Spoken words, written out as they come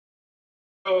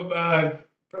So,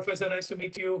 Professor, nice to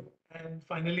meet you. And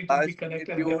finally, to be Nice to meet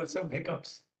connected, there were you. some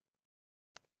hiccups.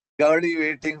 Eagerly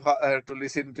waiting to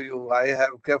listen to you. I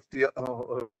have kept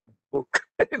your book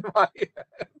in my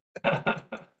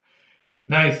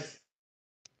Nice.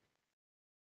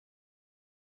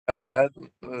 and,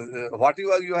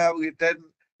 whatever you have written.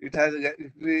 It has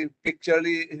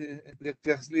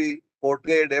picturely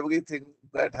portrayed everything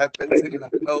that happens in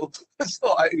Lucknow.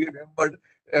 So I remembered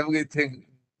everything,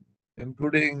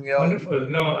 including your. Wonderful.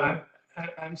 No,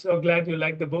 I'm so glad you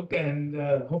like the book, and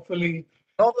hopefully,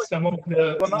 No, some of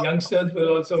the one of youngsters will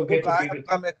the also get book to I read have it.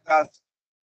 come across.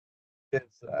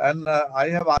 Yes, and I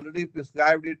have already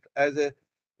prescribed it as a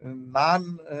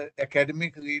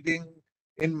non-academic reading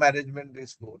in management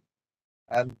school,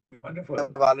 and people have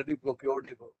Wonderful. already procured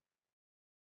it.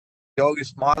 Your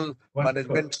small Wonderful.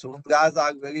 management sutras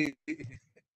are very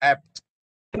apt.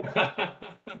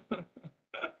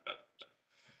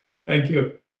 Thank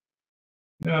you.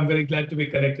 No, I'm very glad to be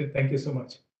connected. Thank you so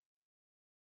much.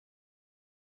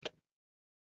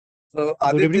 So,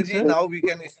 Good evening, Aditya ji, sir. now we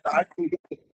can start.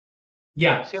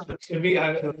 Yeah. Sure. Should we?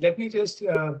 Let me just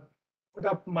put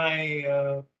up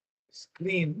my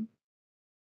screen.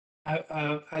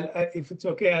 If it's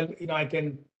okay, I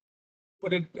can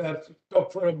put it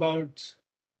talk for about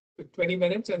 20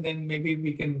 minutes, and then maybe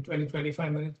we can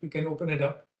 25 minutes. We can open it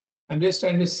up. I'm just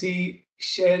trying to see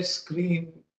share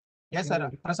screen. Yes, sir.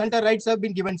 Presenter rights have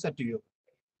been given, sir, to you.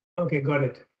 Okay, got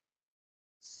it.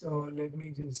 So let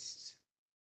me just.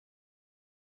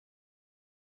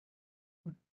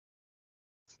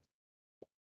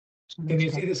 Can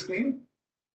you see the screen?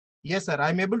 Yes, sir.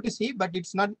 I'm able to see, but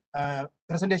it's not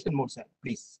presentation mode, sir.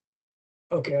 Please.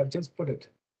 Okay, I've just put it.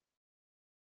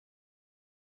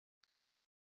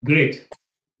 Great.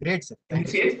 Great, sir. Can you Thank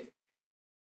see you. it?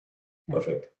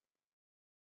 Perfect.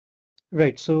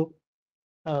 Right. So,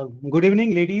 good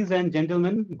evening, ladies and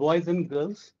gentlemen, boys and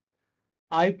girls.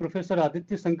 I, Professor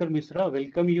Aditya Sankar Misra,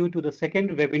 welcome you to the second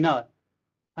webinar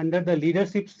under the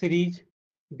leadership series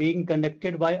being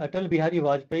conducted by Atal Bihari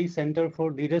Vajpayee Center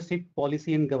for Leadership,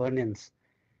 Policy and Governance,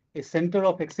 a center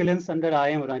of excellence under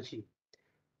IIM Ranchi.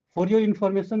 For your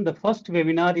information, the first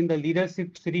webinar in the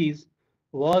leadership series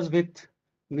was with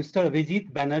Mr.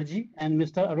 Vijit Banerjee and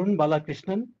Mr. Arun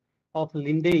Balakrishnan of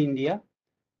Linde, India.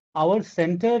 Our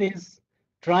center is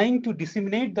trying to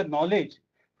disseminate the knowledge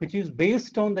which is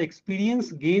based on the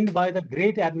experience gained by the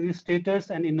great administrators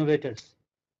and innovators,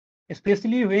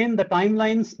 especially when the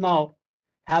timelines now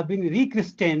have been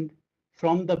rechristened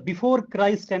from the before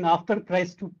Christ and after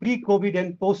Christ to pre-COVID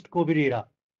and post-COVID era.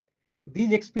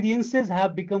 These experiences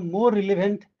have become more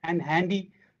relevant and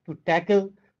handy to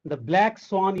tackle the black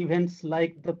swan events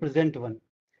like the present one.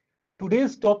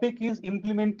 Today's topic is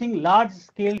implementing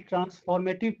large-scale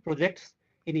transformative projects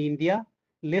in India,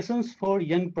 lessons for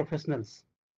young professionals.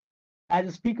 As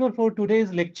a speaker for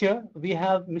today's lecture, we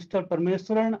have Mr.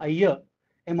 Parmeswaran Iyer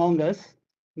among us.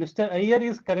 Mr. Iyer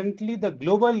is currently the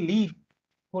global lead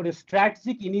for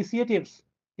strategic initiatives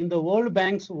in the World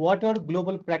Bank's Water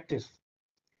Global Practice.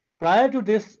 Prior to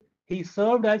this, he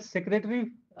served as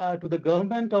Secretary to the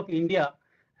Government of India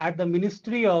at the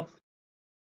Ministry of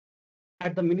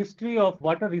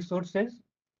Water Resources,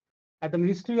 at the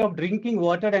Ministry of Drinking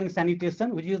Water and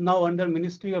Sanitation, which is now under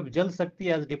Ministry of Jal Shakti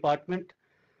as department,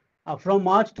 from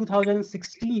March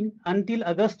 2016 until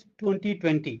August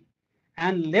 2020,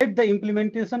 and led the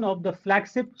implementation of the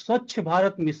flagship Swachh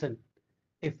Bharat mission.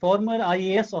 A former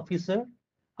IAS officer,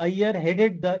 Iyer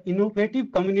headed the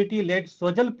innovative community-led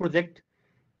Swajal project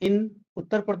in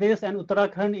Uttar Pradesh and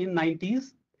Uttarakhand in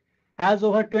 90s, has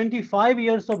over 25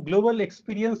 years of global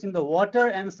experience in the water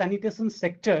and sanitation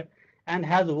sector and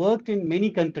has worked in many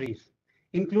countries,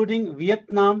 including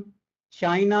Vietnam,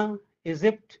 China,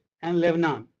 Egypt, and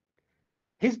Lebanon.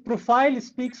 His profile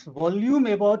speaks volume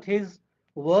about his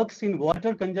works in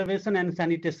water conservation and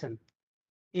sanitation.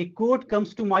 A quote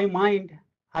comes to my mind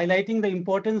highlighting the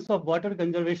importance of water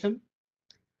conservation.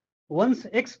 Once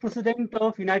ex-president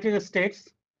of United States,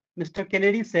 Mr.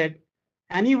 Kennedy said,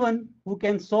 anyone who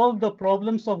can solve the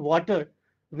problems of water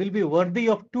will be worthy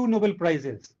of two Nobel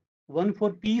Prizes, one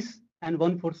for peace and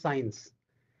one for science.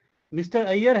 Mr.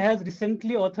 Iyer has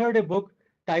recently authored a book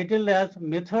titled as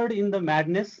Method in the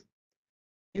Madness.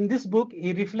 In this book,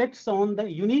 he reflects on the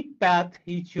unique path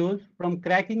he chose from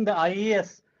cracking the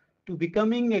IAS to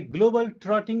becoming a global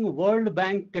trotting World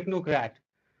Bank technocrat,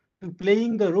 to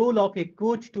playing the role of a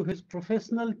coach to his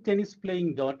professional tennis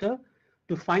playing daughter,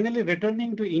 to finally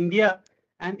returning to India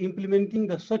and implementing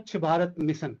the Swachh Bharat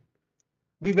mission.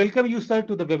 We welcome you, sir,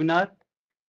 to the webinar.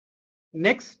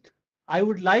 Next, I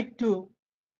would like to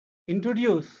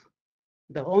introduce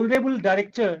The Honorable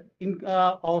Director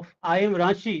of IIM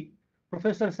Ranchi,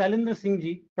 Professor Sailendra Singh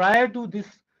ji, prior to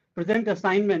this present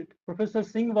assignment, Professor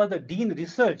Singh was a Dean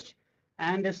Research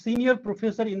and a Senior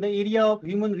Professor in the area of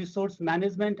Human Resource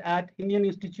Management at Indian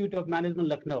Institute of Management,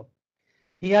 Lucknow.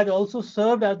 He has also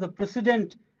served as the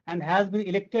President and has been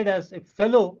elected as a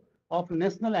Fellow of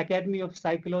National Academy of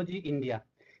Psychology, India.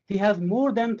 He has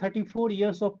more than 34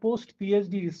 years of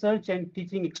post-PhD research and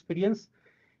teaching experience.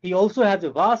 He also has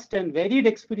a vast and varied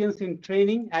experience in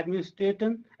training,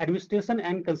 administration,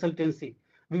 and consultancy.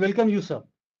 We welcome you, sir.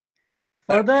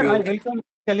 Further, I welcome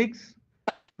colleagues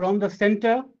from the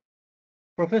center,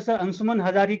 Professor Ansuman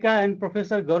Hazarika and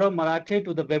Professor Gaurav Marathe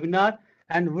to the webinar,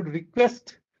 and would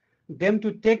request them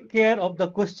to take care of the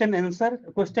question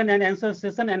and answer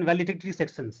session and valedictory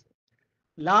sections.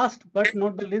 Last but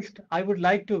not the least, I would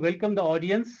like to welcome the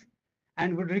audience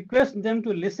and would request them to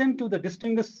listen to the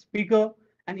distinguished speaker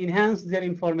and enhance their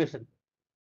information.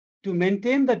 To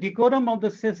maintain the decorum of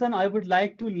the session, I would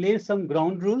like to lay some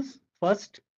ground rules.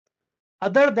 First,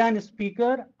 other than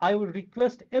speaker, I would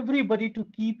request everybody to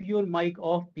keep your mic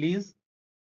off, please.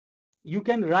 You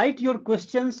can write your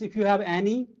questions if you have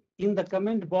any in the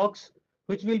comment box,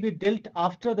 which will be dealt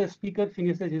after the speaker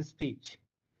finishes his speech.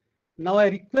 Now I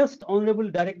request Honorable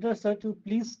Director Sir to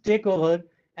please take over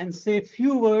and say a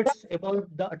few words about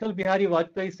the Atal Bihari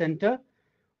Vajpayee Center.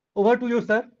 Over to you,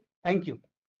 sir. Thank you.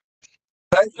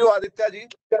 Thank you, Aditya ji.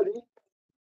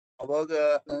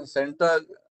 Our center,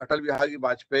 Atal Bihari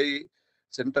Vajpayee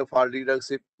Center for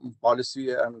Leadership,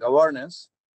 Policy and Governance,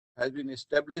 has been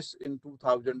established in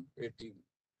 2018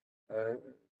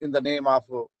 in the name of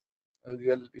a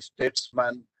real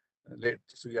statesman, late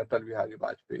Sri Atal Bihari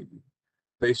Vajpayee.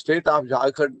 The state of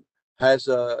Jharkhand has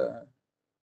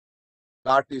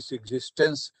got its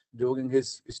existence during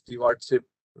his stewardship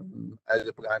as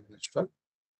a Prime Minister.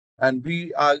 And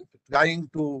we are trying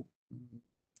to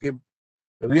give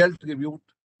real tribute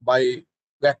by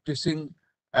practicing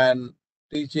and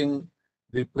teaching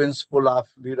the principle of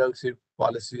leadership,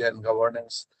 policy and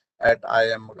governance at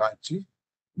IIM Ranchi.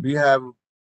 We have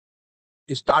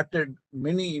started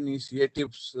many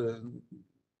initiatives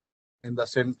in the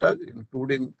center,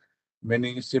 including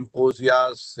many symposia,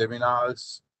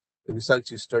 seminars, research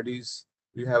studies.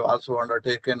 We have also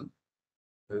undertaken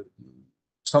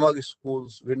summer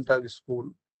schools, winter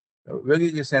school.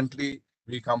 Very recently,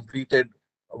 we completed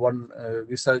one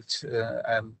research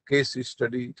and case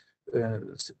study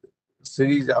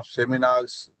series of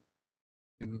seminars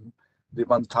in the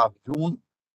month of June.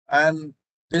 And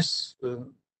this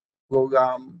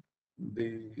program,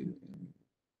 the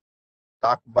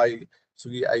talk by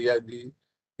Sri Ayagi,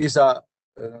 is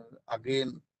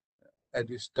again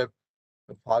a step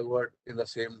forward in the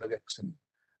same direction.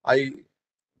 I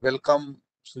welcome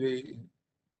Sri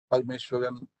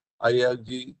Parmeshwaran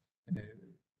Ayagi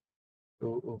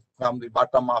from the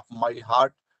bottom of my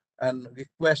heart and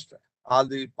request all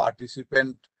the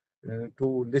participants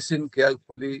to listen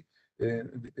carefully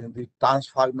in the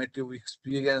transformative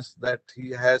experience that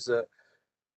he has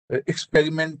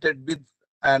experimented with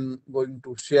and going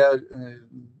to share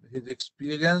his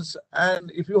experience.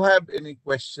 And if you have any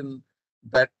question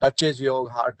that touches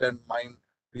your heart and mind,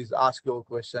 please ask your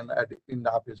question at the end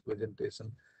of his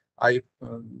presentation. I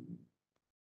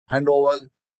hand over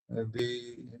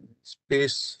the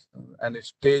space and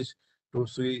stage to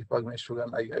Sri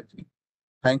Parmeshwaran Ayagi.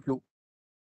 Thank you.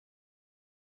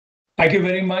 Thank you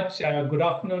very much. Good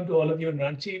afternoon to all of you in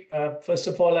Ranchi. First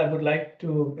of all, I would like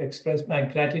to express my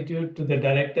gratitude to the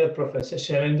director, Professor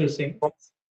Shailendra Singh,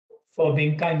 for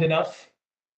being kind enough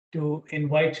to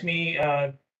invite me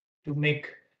to make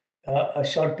a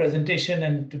short presentation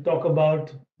and to talk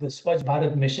about the Swachh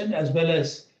Bharat mission, as well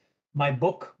as my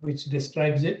book, which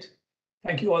describes it.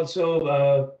 Thank you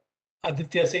also,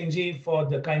 Aditya Singh ji, for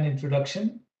the kind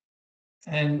introduction.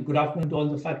 And good afternoon to all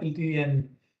the faculty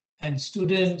and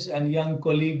students and young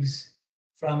colleagues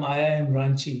from IIM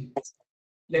Ranchi.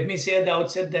 Let me say at the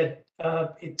outset that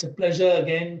it's a pleasure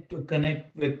again to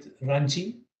connect with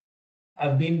Ranchi.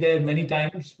 I've been there many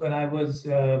times when I was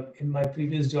in my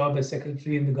previous job as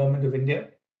secretary in the government of India.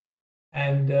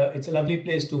 And it's a lovely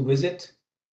place to visit.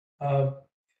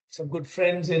 Some good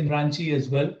friends in Ranchi as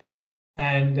well.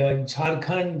 And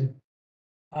Jharkhand,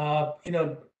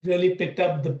 really picked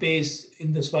up the pace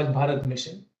in the Swachh Bharat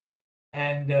mission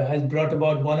and has brought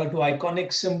about one or two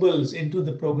iconic symbols into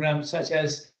the program, such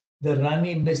as the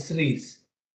Rani Mistris,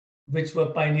 which were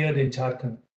pioneered in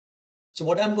Jharkhand. So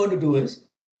what I'm going to do is,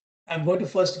 I'm going to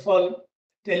first of all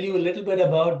tell you a little bit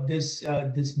about this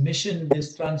mission,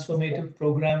 this transformative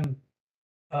program,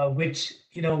 which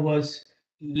was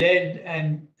led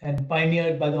and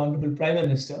pioneered by the Honorable Prime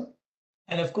Minister.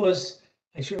 And of course,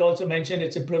 I should also mention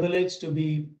it's a privilege to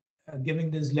be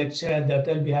giving this lecture at the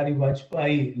Atal Bihari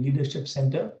Vajpayee Leadership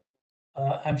Center.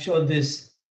 I'm sure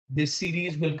this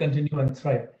series will continue and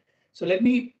thrive. So let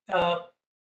me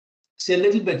say a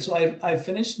little bit. So I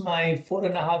finished my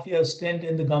 4.5-year stint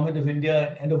in the government of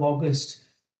India end of August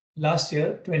last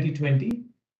year, 2020,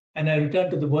 and I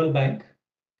returned to the World Bank.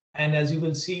 And as you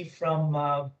will see from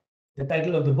the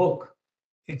title of the book,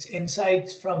 it's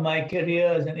insights from my career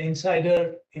as an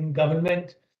insider in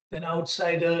government, an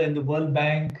outsider in the World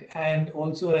Bank, and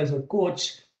also as a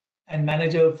coach and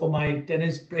manager for my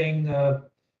tennis playing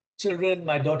children,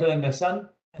 my daughter and my son.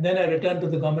 And then I returned to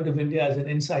the government of India as an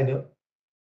insider.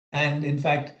 And in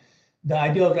fact, the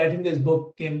idea of writing this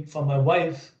book came from my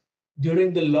wife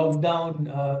during the lockdown,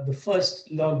 the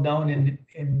first lockdown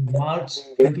in March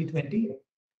 2020.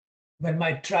 When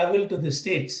my travel to the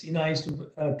States, I used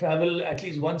to travel at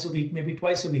least once a week, maybe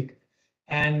twice a week.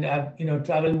 And I've,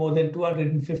 traveled more than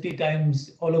 250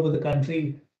 times all over the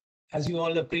country. As you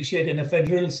all appreciate, in a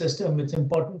federal system, it's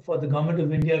important for the government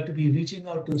of India to be reaching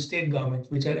out to state governments,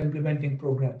 which are implementing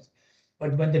programs.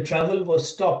 But when the travel was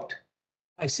stopped,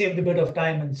 I saved a bit of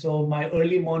time. And so my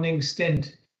early morning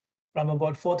stint from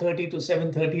about 4:30 to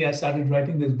 7:30, I started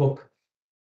writing this book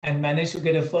and managed to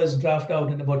get a first draft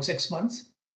out in about 6 months.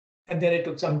 And then it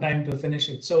took some time to finish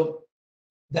it. So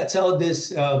that's how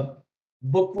this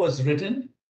book was written.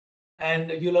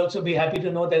 And you'll also be happy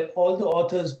to know that all the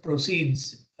author's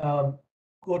proceeds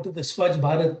go to the Swachh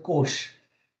Bharat Kosh,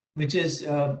 which is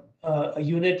a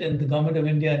unit in the Government of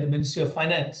India and the Ministry of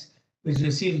Finance, which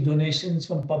receives donations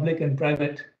from public and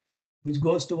private, which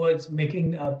goes towards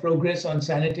making progress on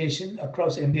sanitation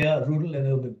across India, rural and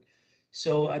urban.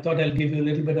 So I thought I'll give you a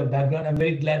little bit of background. I'm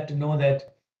very glad to know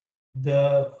that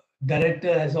the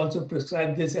director has also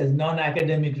prescribed this as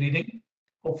non-academic reading.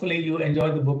 Hopefully you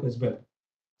enjoy the book as well.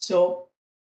 So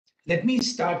let me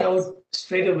start out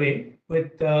straight away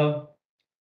with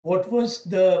what was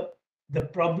the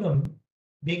problem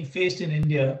being faced in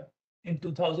India in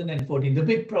 2014, the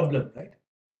big problem, right?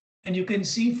 And you can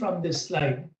see from this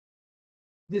slide,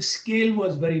 the scale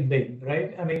was very big,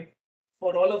 right? I mean,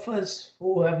 for all of us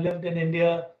who have lived in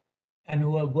India and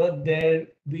who have worked there,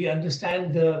 we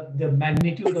understand the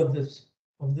magnitude of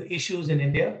the issues in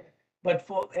India. But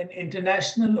for an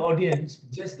international audience,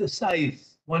 just the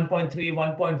size, 1.3,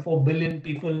 1.4 billion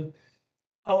people,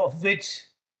 of which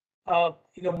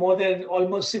more than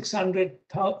almost 600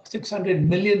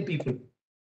 million people,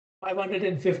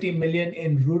 550 million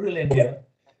in rural India,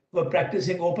 were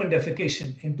practicing open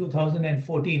defecation in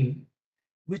 2014,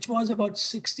 which was about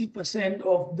 60%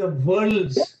 of the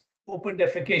world's open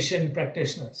defecation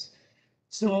practitioners.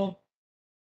 So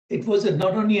it was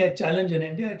not only a challenge in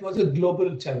India, it was a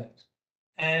global challenge.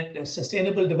 And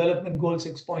Sustainable Development Goal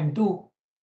 6.2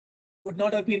 would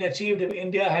not have been achieved if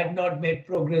India had not made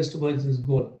progress towards this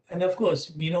goal. And of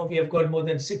course, we have got more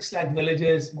than 6 lakh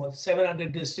villages, more than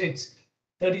 700 districts,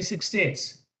 36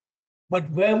 states. But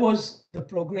where was the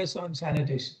progress on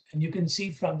sanitation? And you can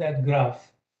see from that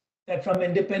graph that from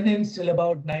independence till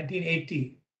about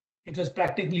 1980, it was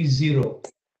practically zero,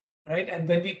 right? And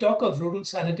when we talk of rural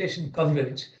sanitation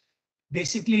coverage,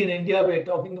 basically in India, we're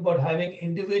talking about having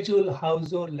individual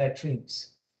household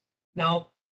latrines. Now,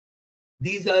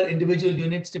 these are individual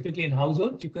units typically in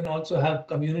households. You can also have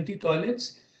community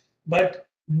toilets, but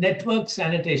network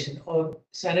sanitation or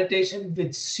sanitation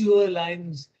with sewer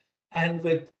lines and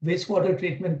with wastewater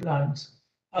treatment plants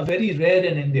are very rare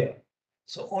in India.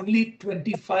 So only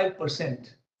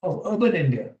 25% of urban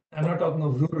India, I'm not talking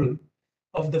of rural,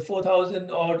 of the 4,000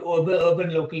 odd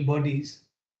urban local bodies,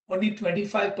 only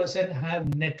 25% have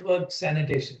networked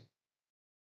sanitation.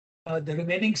 The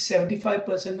remaining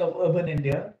 75% of urban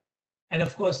India, and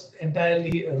of course,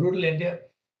 entirely rural India,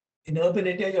 in urban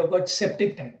India, you've got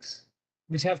septic tanks,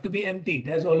 which have to be emptied,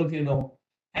 as all of you know,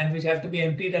 and which have to be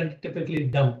emptied and typically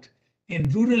dumped. In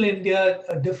rural India,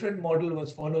 a different model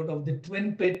was followed of the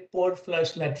twin pit pour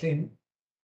flush latrine,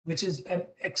 which is an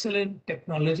excellent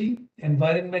technology,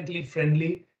 environmentally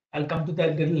friendly. I'll come to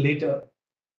that a little later.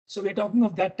 So we're talking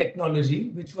of that technology,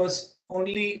 which was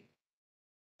only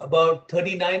about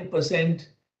 39%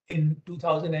 in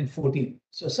 2014.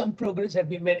 So some progress had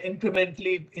been made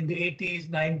incrementally in the 80s,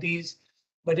 90s,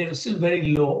 but it was still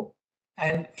very low.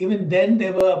 And even then,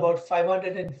 there were about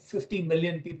 550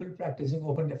 million people practicing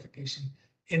open defecation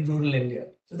in rural India.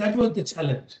 So that was the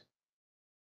challenge.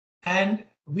 And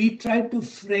we tried to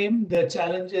frame the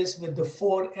challenges with the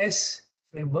 4S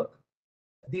framework.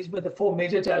 These were the 4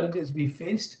 major challenges we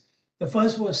faced. The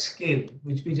first was scale,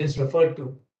 which we just referred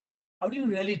to. How do you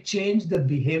really change the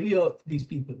behavior of these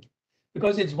people?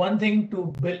 Because it's one thing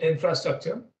to build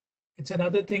infrastructure, It's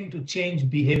another thing to change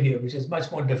behavior, which is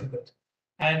much more difficult.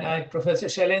 And Professor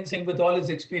Shailen Singh, with all his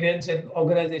experience in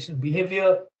organizational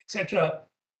behavior, etc.,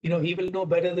 he will know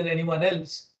better than anyone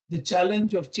else the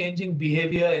challenge of changing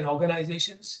behavior in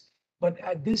organizations. But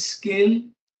at this scale,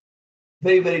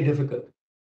 very, very difficult.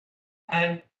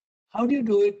 And how do you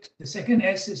do it? The second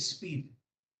S is speed.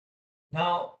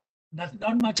 Now,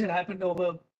 not much had happened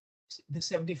over the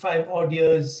 75 odd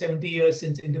years, 70 years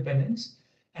since independence.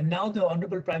 And now the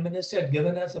Honorable Prime Minister had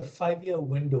given us a 5-year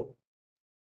window.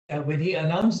 When he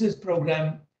announced this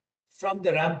program from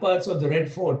the ramparts of the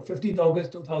Red Fort, 15th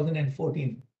August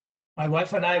 2014, my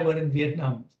wife and I were in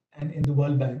Vietnam and in the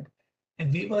World Bank.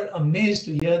 And we were amazed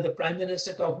to hear the Prime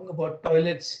Minister talking about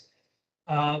toilets,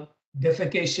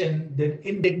 defecation, the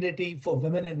indignity for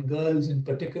women and girls in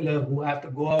particular who have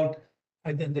to go out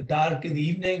either in the dark in the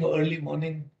evening or early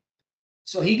morning.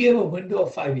 So he gave a window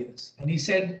of 5 years. And he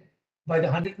said by the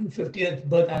 150th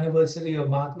birth anniversary of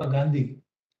Mahatma Gandhi,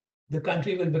 the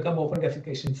country will become open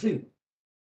defecation free.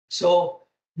 So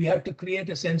we have to create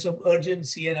a sense of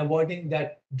urgency and avoiding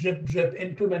that drip,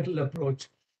 incremental approach,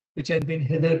 which had been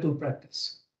hitherto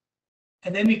practiced.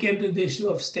 And then we came to the issue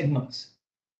of stigmas.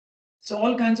 So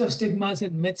all kinds of stigmas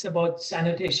and myths about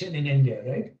sanitation in India,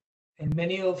 right? And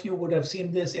many of you would have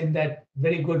seen this in that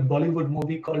very good Bollywood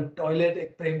movie called Toilet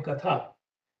Ek Prem Katha,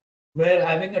 where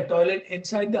having a toilet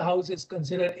inside the house is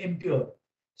considered impure.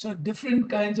 So different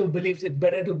kinds of beliefs. It's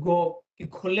better to go,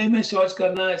 khulle mein shauch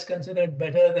karna is considered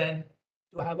better than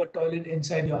to have a toilet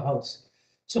inside your house.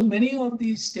 So many of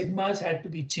these stigmas had to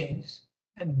be changed,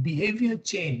 and behavior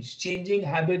change, changing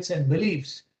habits and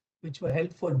beliefs, which were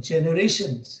held for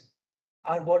generations,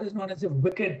 are what is known as a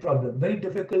wicked problem, very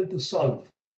difficult to solve.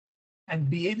 And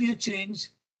behavior change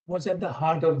was at the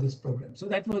heart of this program. So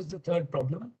that was the third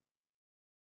problem.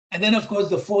 And then, of course,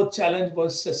 the fourth challenge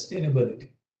was sustainability.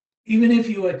 Even if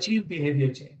you achieve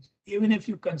behavior change, even if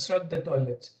you construct the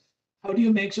toilets, how do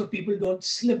you make sure people don't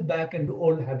slip back into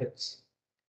old habits?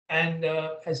 And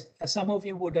as some of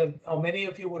you would have, or many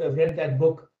of you would have read that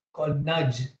book called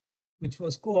Nudge, which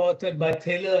was co-authored by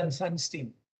Thaler and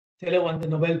Sunstein. Thaler won the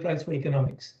Nobel Prize for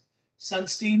Economics.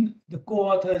 Sunstein, the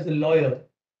co-author, is a lawyer.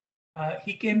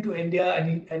 He came to India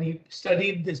and he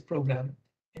studied this program.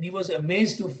 And he was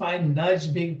amazed to find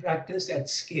nudge being practiced at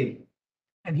scale.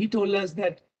 And he told us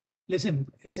that, listen,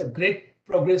 it's a great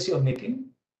progress you're making,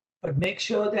 but make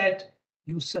sure that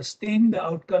you sustain the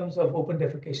outcomes of open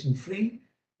defecation free,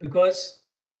 because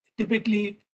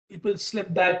typically people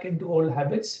slip back into old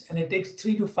habits and it takes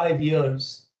 3 to 5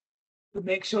 years to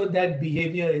make sure that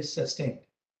behavior is sustained.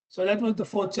 So that was the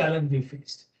fourth challenge we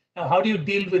faced. Now, how do you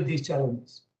deal with these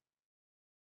challenges?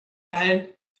 And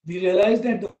we realized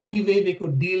that the only way we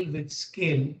could deal with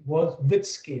scale was with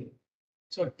scale.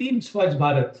 So Team Swachh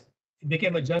Bharat, it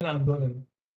became a Jan Andolan,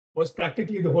 was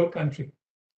practically the whole country.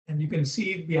 And you can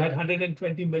see we had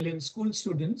 120 million school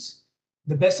students,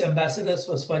 the best ambassadors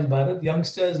for Swachh Bharat.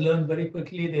 Youngsters learn very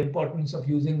quickly the importance of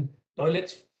using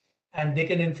toilets, and they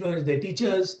can influence their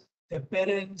teachers, their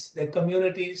parents, their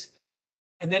communities.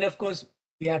 And then, of course,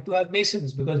 we had to have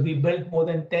masons because we built more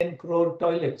than 10 crore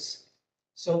toilets.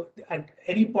 So at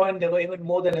any point, there were even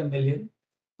more than 1 million.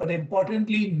 But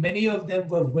importantly, many of them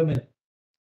were women.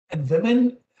 And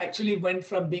women actually went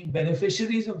from being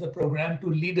beneficiaries of the program to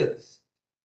leaders.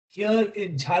 Here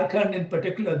in Jharkhand in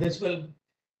particular, this will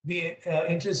be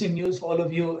interesting news for all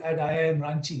of you at IIM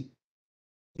Ranchi.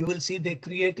 You will see they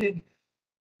created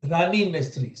Rani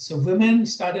Mistris. So women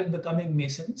started becoming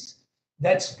masons.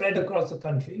 That spread across the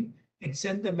country. It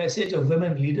sent the message of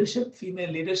women leadership,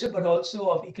 female leadership, but also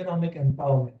of economic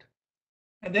empowerment.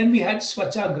 And then we had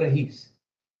Swachagrahis,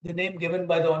 the name given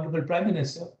by the Honorable Prime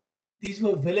Minister. These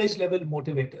were village level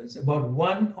motivators, about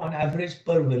one on average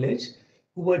per village,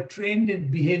 who were trained in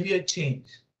behavior change.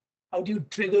 How do you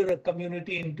trigger a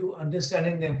community into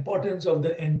understanding the importance of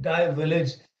the entire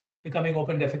village becoming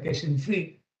open defecation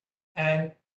free?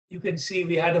 And you can see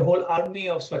we had a whole army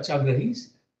of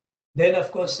Swachagrahis. Then,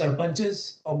 of course,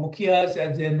 sarpanches or mukhiyas,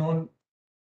 as they're known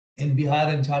in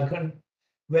Bihar and Jharkhand,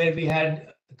 where we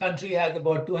had, the country had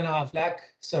about 2.5 lakh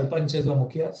sarpanches or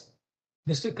mukhiyas.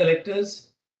 District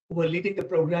collectors who were leading the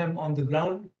program on the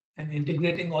ground and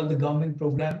integrating all the government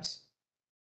programs.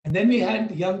 And then we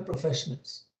had young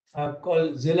professionals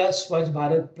called Zilla Swachh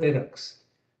Bharat Preraks.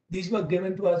 These were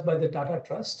given to us by the Tata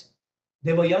Trust.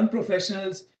 They were young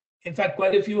professionals. In fact,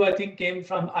 quite a few, I think, came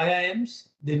from IIMs,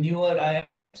 the newer IIMs.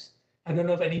 I don't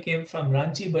know if any came from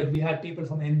Ranchi, but we had people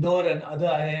from Indore and other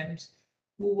IIMs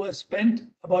who were spent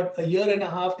about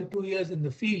 1.5 to 2 years in the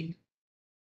field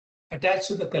attached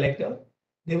to the collector.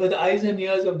 They were the eyes and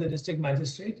ears of the district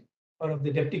magistrate or of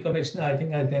the deputy commissioner, I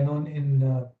think, as they're known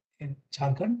in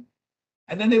Jharkhand.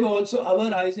 And then they were also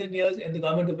our eyes and ears in the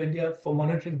government of India for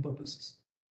monitoring purposes.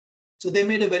 So they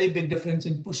made a very big difference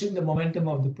in pushing the momentum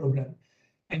of the program.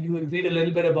 And you will read a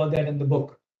little bit about that in the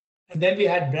book. And then we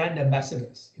had brand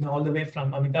ambassadors, all the way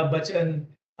from Amitabh Bachchan,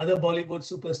 other Bollywood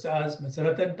superstars, Mr.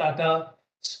 Ratan Tata,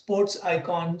 sports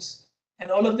icons,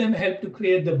 and all of them helped to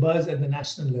create the buzz at the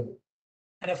national level.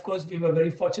 And of course, we were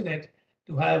very fortunate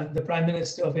to have the Prime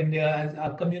Minister of India as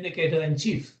our communicator in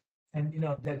chief. And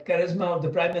that charisma of the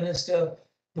Prime Minister,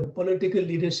 the political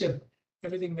leadership,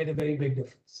 everything made a very big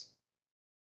difference.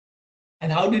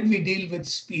 And how did we deal with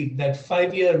speed? That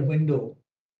 5-year window,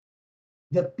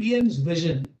 the PM's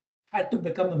vision had to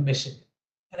become a mission.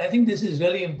 And I think this is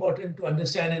really important to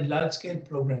understand in large-scale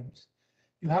programs.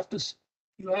 You have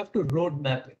to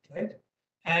roadmap it, right?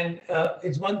 And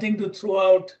it's one thing to throw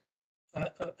out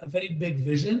a very big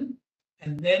vision,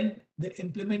 and then the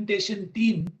implementation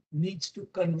team needs to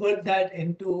convert that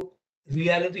into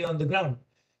reality on the ground.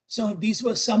 So these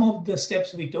were some of the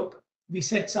steps we took. We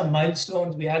set some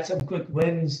milestones, we had some quick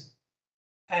wins.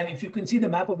 And if you can see the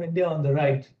map of India on the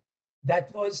right,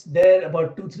 that was there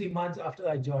about 2-3 months after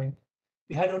I joined.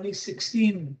 We had only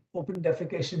 16 open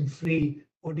defecation free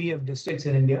ODF districts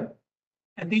in India.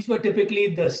 And these were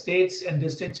typically the states and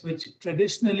districts which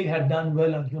traditionally had done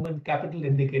well on human capital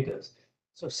indicators.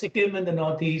 So Sikkim in the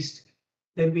northeast,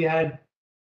 then we had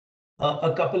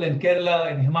a couple in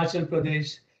Kerala, in Himachal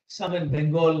Pradesh, some in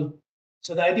Bengal.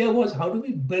 So the idea was, how do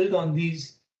we build on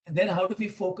these? And then how do we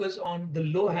focus on the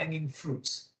low-hanging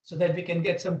fruits so that we can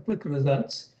get some quick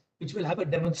results, which will have a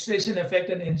demonstration effect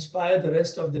and inspire the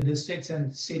rest of the districts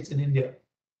and states in India.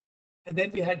 And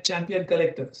then we had champion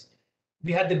collectors.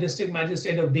 We had the district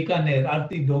magistrate of Bikaner,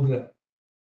 Aarti Dogra.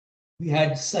 We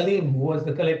had Salim, who was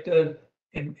the collector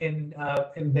in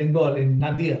Bengal, in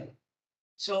Nadia.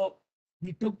 So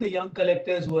we took the young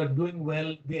collectors who are doing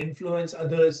well, we influenced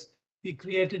others, we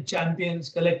created champions,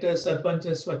 collectors,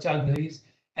 sarpanchas, swachhagrahis,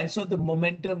 and so the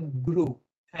momentum grew,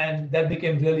 and that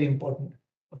became really important,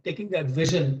 of taking that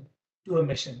vision to a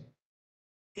mission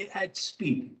at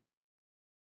speed.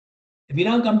 We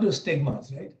now come to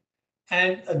stigmas, right?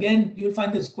 And again, you'll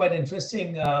find this quite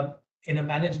interesting in a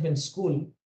management school.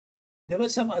 There were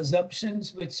some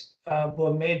assumptions which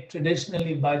were made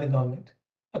traditionally by the government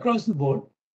across the board.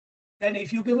 That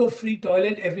if you give a free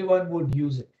toilet, everyone would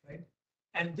use it, right?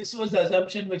 And this was the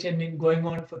assumption which had been going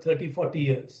on for 30, 40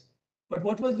 years. But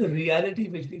what was the reality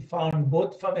which we found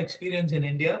both from experience in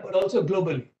India, but also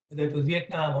globally, whether it was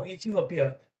Vietnam or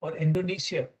Ethiopia or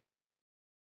Indonesia?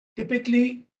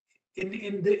 Typically,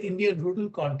 in the Indian rural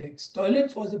context,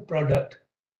 toilets was a product.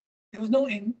 There was no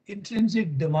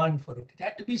intrinsic demand for it. It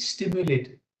had to be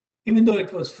stimulated, even though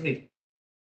it was free.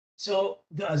 So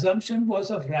the assumption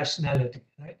was of rationality,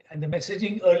 right? And the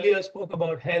messaging earlier spoke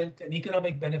about health and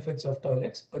economic benefits of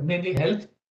toilets, but mainly health.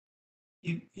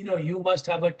 You must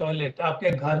have a toilet.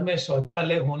 Aapke ghar mein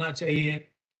shaujchalay hona chahiye.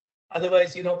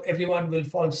 Otherwise, everyone will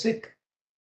fall sick.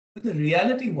 But the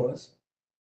reality was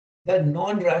that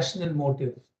non-rational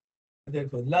motives, whether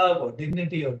it was love or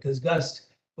dignity or disgust,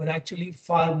 were actually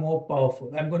far more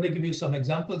powerful. I'm going to give you some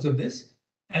examples of this,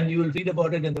 and you will read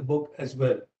about it in the book as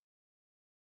well.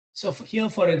 So here,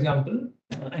 for example,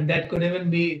 and that could even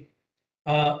be,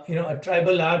 a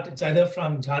tribal art. It's either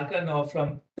from Jharkhand or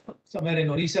from somewhere in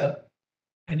Orissa,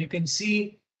 and you can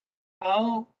see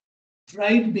how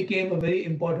pride became a very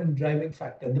important driving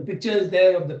factor. The picture is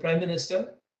there of the Prime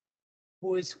Minister,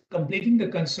 who is completing the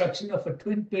construction of a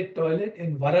twin pit toilet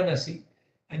in Varanasi,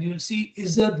 and you'll see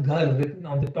Izzat Ghar written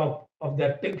on the top of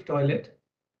that pink toilet.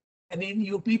 And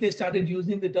in UP, they started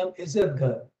using the term Izzat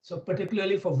Ghar. So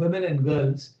particularly for women and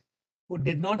girls who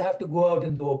did not have to go out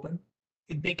in the open,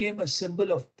 it became a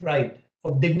symbol of pride,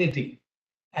 of dignity.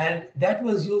 And that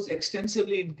was used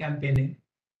extensively in campaigning.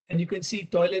 And you can see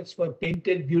toilets were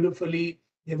painted beautifully.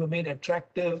 They were made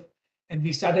attractive. And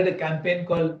we started a campaign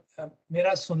called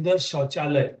Mera Sundar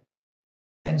Shauchalay.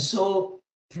 And so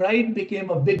pride became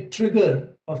a big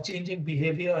trigger of changing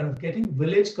behavior and of getting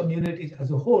village communities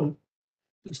as a whole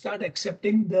to start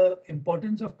accepting the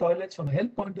importance of toilets from a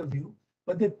health point of view.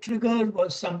 But the trigger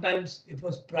was sometimes it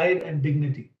was pride and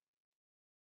dignity.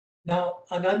 Now,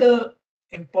 another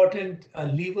important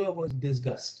lever was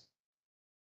disgust,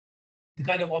 the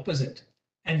kind of opposite.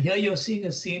 And here you're seeing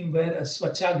a scene where a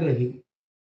swachhagrahi,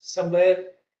 somewhere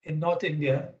in North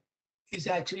India, is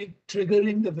actually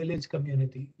triggering the village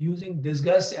community using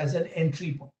disgust as an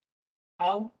entry point.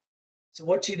 How? So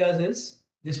what she does is,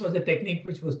 this was a technique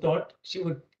which was taught. She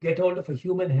would get hold of a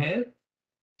human hair.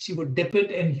 She would dip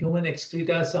it in human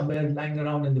excreta somewhere lying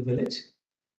around in the village.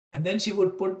 And then she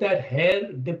would put that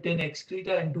hair dipped in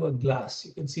excreta into a glass.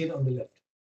 You can see it on the left.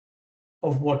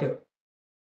 of water.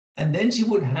 And then she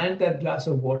would hand that glass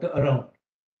of water around,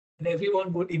 and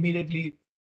everyone would immediately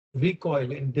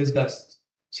recoil in disgust.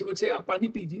 She would say, "Ah, pani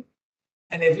pijiye."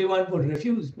 And everyone would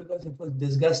refuse because it was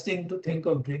disgusting to think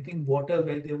of drinking water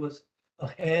where there was a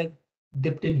hair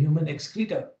dipped in human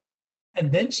excreta.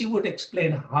 And then she would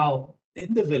explain how,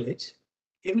 in the village,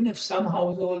 even if some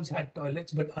households had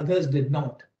toilets but others did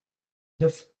not,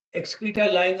 the excreta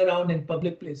lying around in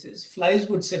public places, flies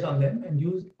would sit on them and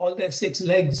use all their 6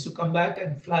 legs to come back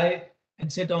and fly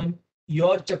and sit on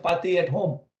your chapati at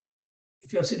home.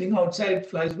 If you're sitting outside,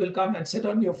 flies will come and sit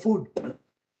on your food.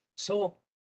 So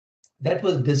that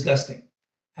was disgusting.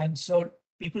 And so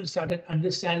people started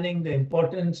understanding the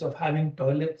importance of having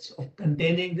toilets, of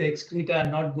containing the excreta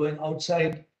and not going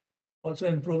outside, also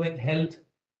improving health.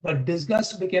 But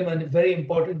disgust became a very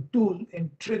important tool in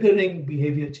triggering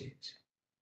behavior change.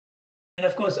 And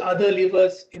of course, other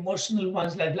levers, emotional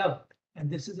ones like love. And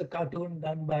this is a cartoon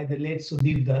done by the late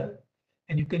Sudeep Dar.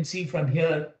 And you can see from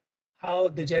here how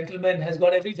the gentleman has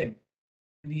got everything.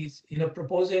 And he's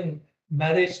proposing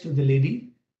marriage to the lady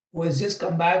who has just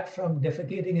come back from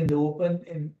defecating in the open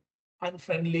in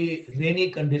unfriendly, rainy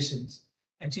conditions.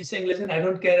 And she's saying, listen, I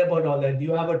don't care about all that. Do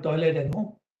you have a toilet at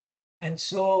home? And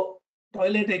so,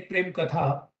 Toilet Ek Prem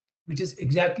Katha, which is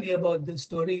exactly about this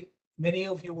story, many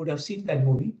of you would have seen that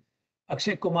movie.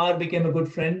 Akshay Kumar became a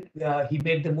good friend. He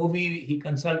made the movie, he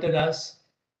consulted us,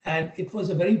 and it was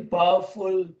a very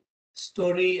powerful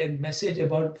story and message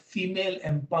about female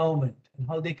empowerment and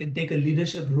how they can take a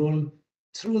leadership role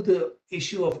through the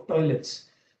issue of toilets.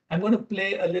 I'm going to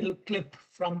play a little clip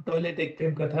from Toilet Ek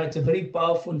Prem Katha. It's a very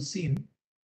powerful scene.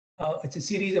 It's a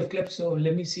series of clips, so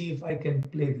let me see if I can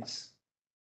play this.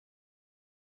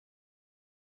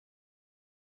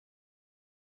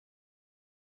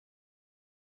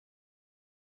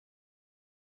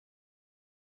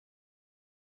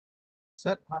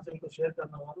 Sir,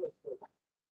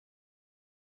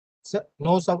 sir,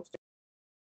 no sound.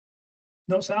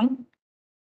 No sound?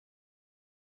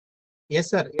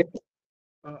 Yes, sir.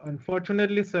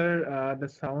 Unfortunately, sir, the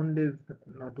sound is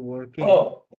not working.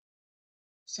 Oh,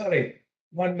 sorry.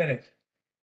 1 minute.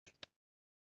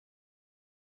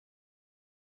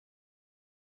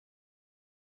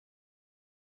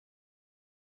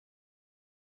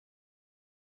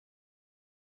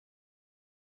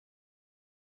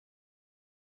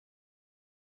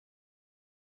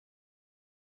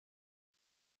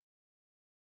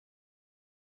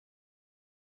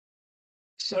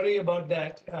 Sorry about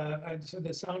that. And so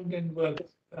the sound didn't work,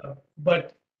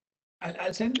 but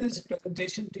I'll send this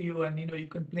presentation to you, and you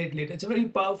can play it later. It's a very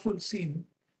powerful scene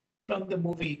from the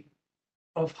movie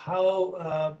of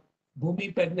how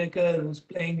Bhumi Pednekar, who's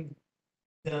playing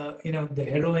the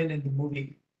heroine in the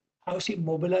movie, how she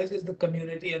mobilizes the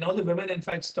community, and all the women, in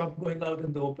fact, stop going out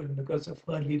in the open because of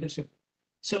her leadership.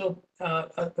 So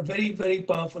a very, very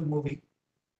powerful movie.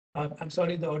 I'm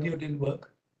sorry the audio didn't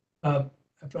work.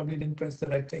 I probably didn't press the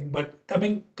right thing, but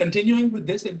continuing with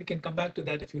this, and we can come back to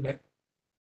that if you like.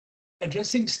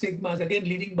 Addressing stigmas, again,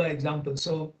 leading by example.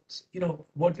 So,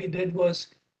 what we did was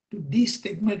to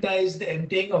destigmatize the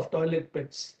emptying of toilet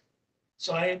pits.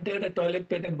 So I entered a toilet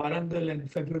pit in Warangal in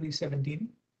February 17,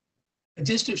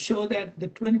 just to show that the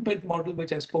twin pit model,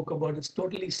 which I spoke about, is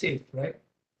totally safe, right?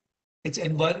 It's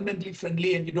environmentally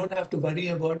friendly, and you don't have to worry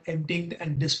about emptying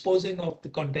and disposing of the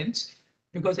contents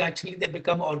because actually they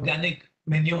become organic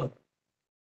manure.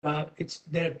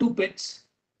 There are 2 pits,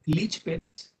 leach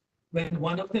pits. When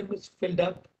one of them is filled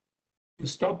up, you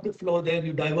stop the flow there,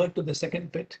 you divert to the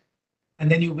second pit, and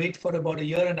then you wait for about a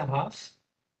year and a half,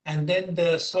 and then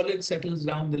the solid settles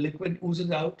down, the liquid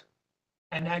oozes out,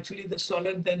 and actually the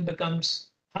solid then becomes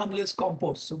harmless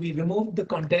compost. So we removed the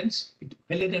contents, we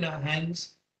fill it in our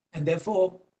hands, and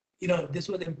therefore, this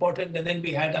was important. And then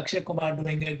we had Akshay Kumar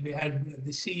doing it. We had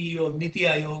the CEO of Niti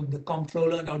Aayog, the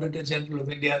Comptroller and Auditor General of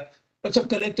India. Lots of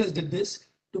collectors did this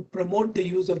to promote the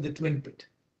use of the twin pit.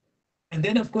 And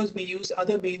then, of course, we use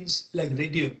other means like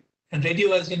radio. And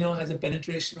radio, as you know, has a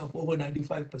penetration of over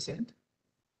 95%,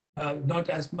 not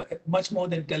as much more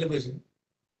than television.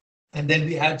 And then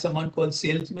we had someone called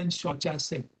Salesman Shocha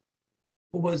Singh,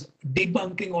 who was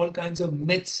debunking all kinds of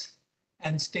myths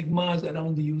and stigmas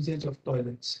around the usage of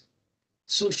toilets.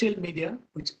 Social media,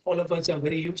 which all of us are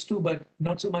very used to, but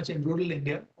not so much in rural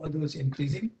India, although it's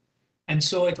increasing. And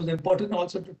so it was important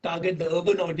also to target the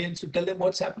urban audience to tell them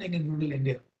what's happening in rural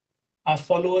India. Our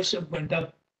followership went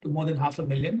up to more than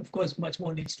 500,000. Of course, much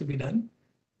more needs to be done,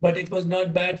 but it was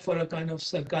not bad for a kind of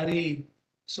Sarkari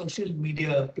social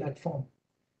media platform.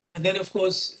 And then, of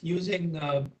course, using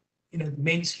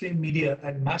mainstream media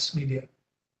and mass media,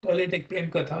 Toilet Ek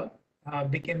Prem Katha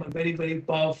became a very, very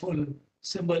powerful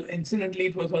symbol. Incidentally,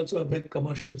 it was also a big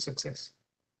commercial success.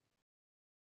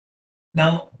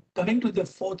 Now, coming to the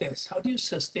fourth S, how do you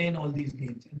sustain all these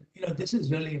gains? And, this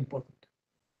is really important.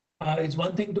 It's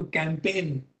one thing to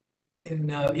campaign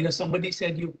in, somebody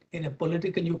said you in a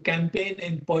political, you campaign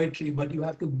in poetry, but you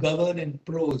have to govern in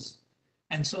prose.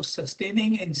 And so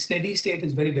sustaining in steady state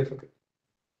is very difficult.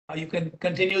 You can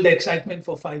continue the excitement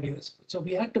for 5 years. So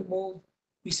we had to move,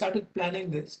 we started planning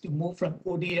this to move from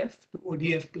ODF to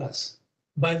ODF plus,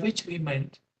 by which we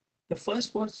meant the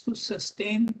first was to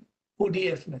sustain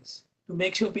ODFness, to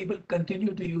make sure people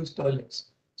continue to use toilets.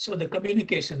 So the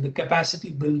communication, the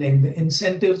capacity building, the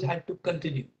incentives had to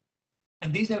continue.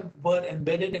 And these were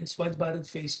embedded in Swachh Bharat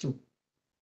Phase 2,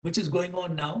 which is going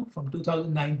on now from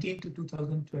 2019 to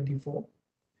 2024.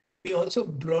 We also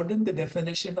broadened the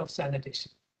definition of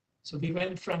sanitation. So we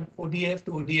went from ODF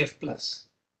to ODF plus.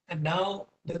 And now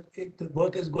the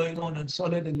work is going on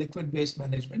solid and liquid waste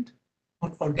management.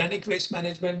 On organic waste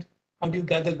management, how do you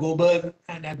gather gobar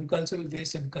and agricultural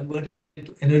waste and convert it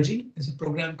to energy? There's a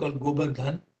program called Gobar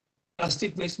Dhan.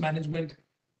 Plastic waste management,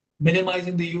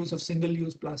 minimizing the use of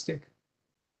single-use plastic.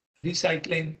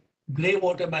 Recycling, grey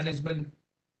water management.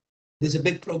 There's a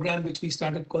big program which we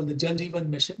started called the Jal Jeevan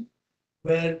Mission,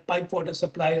 where pipe water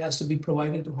supply has to be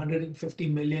provided to 150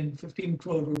 million, 15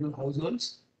 crore rural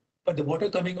households. But the water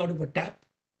coming out of a tap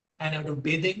and out of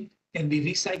bathing can be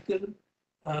recycled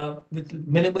with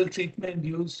minimal treatment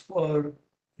used for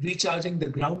recharging the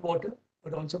groundwater,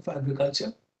 but also for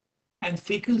agriculture. And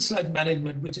fecal sludge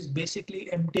management, which is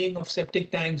basically emptying of septic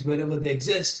tanks wherever they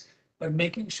exist, but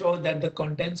making sure that the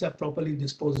contents are properly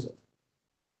disposed of.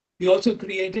 We also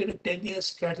created a 10-year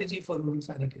strategy for rural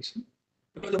sanitation,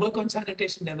 because the work on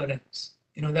sanitation never ends.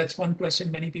 That's one question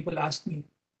many people ask me.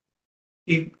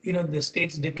 If, the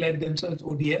states declared themselves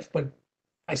ODF, but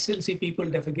I still see people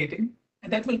defecating,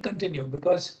 and that will continue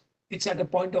because it's at a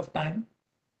point of time.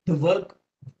 The work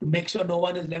to make sure no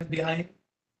one is left behind,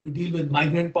 to deal with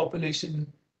migrant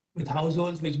population, with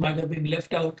households which might have been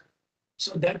left out.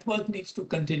 So that work needs to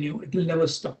continue. It will never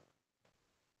stop.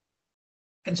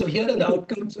 And so here are the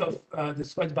outcomes of the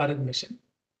Swachh Bharat mission.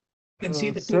 You can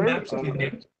see the two maps of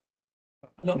India.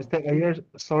 Hello? Mr. Iyer,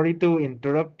 sorry to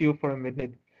interrupt you for a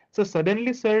minute. So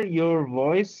suddenly, sir, your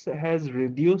voice has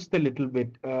reduced a little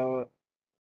bit.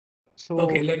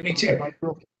 Okay, let me check.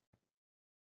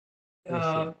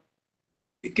 Yes,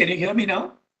 Can you hear me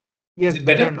now? yes, Is it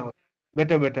better better? now.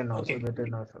 Better now. Okay. So better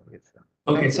now, sir. Yes, sir.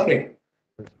 Okay, sorry.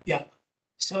 Yeah.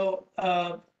 So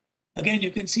again,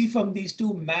 you can see from these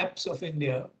two maps of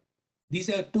India, these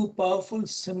are two powerful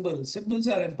symbols. Symbols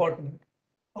are important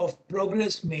of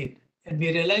progress made. And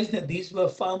we realized that these were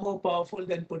far more powerful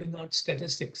than putting out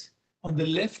statistics. On the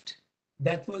left,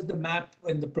 that was the map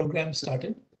when the program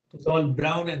started. It was all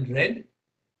brown and red.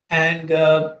 And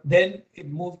then it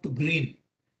moved to green.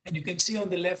 And you can see on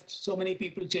the left, so many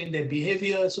people changed their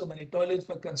behavior, so many toilets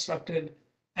were constructed,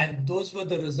 and those were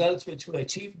the results which were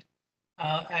achieved.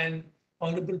 And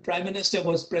Honorable Prime Minister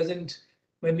was present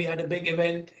when we had a big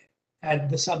event at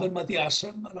the Sabarmati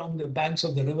Ashram along the banks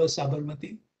of the river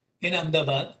Sabarmati in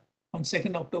Ahmedabad on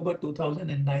 2nd October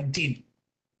 2019.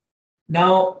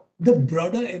 Now, the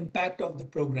broader impact of the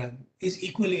program is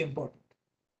equally important.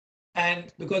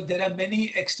 And because there are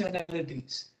many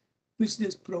externalities which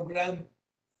this program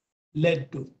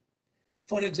led to.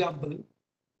 For example,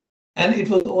 and it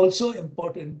was also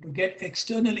important to get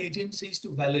external agencies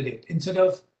to validate. Instead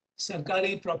of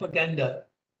Sarkari propaganda,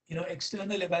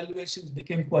 external evaluations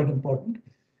became quite important.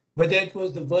 Whether it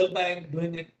was the World Bank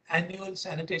doing an annual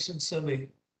sanitation survey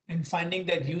and finding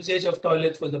that usage of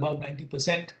toilets was about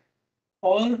 90%,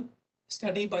 or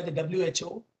study by the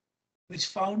WHO, which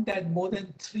found that more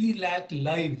than 3 lakh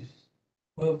lives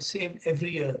were saved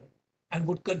every year and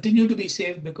would continue to be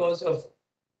saved because of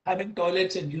having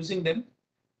toilets and using them.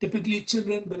 Typically,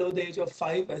 children below the age of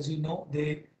 5, as you know,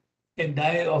 they can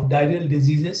die of diarrheal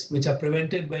diseases, which are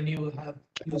prevented when you have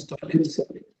used toilets.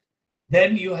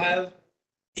 Then you have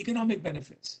economic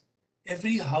benefits.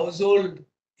 Every household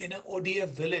in an ODF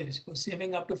village was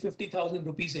saving up to 50,000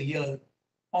 rupees a year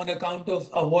on account of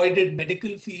avoided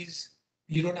medical fees.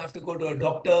 You don't have to go to a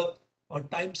doctor, or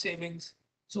time savings.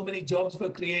 So many jobs were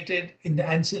created in the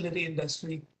ancillary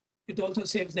industry. It also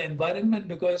saves the environment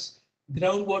because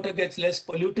groundwater gets less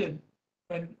polluted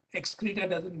when excreta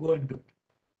doesn't go into it.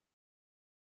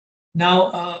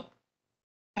 Now,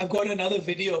 I've got another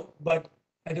video, but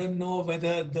I don't know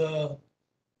whether the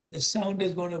sound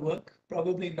is going to work.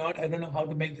 Probably not. I don't know how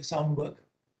to make the sound work.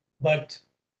 But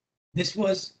this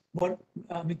was what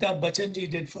Amitabh Bachchan ji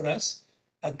did for us,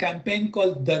 a campaign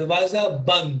called Darwaza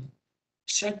Band,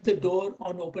 shut the door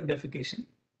on open defecation.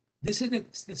 This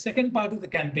is the second part of the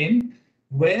campaign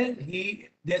where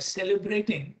they're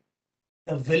celebrating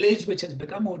a village which has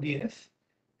become ODF,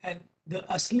 and the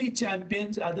asli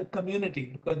champions are the community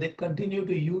because they continue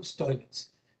to use toilets.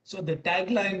 So the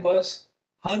tagline was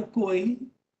Har koi,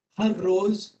 har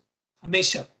roz,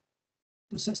 hamesha,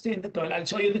 to sustain the toilet. I'll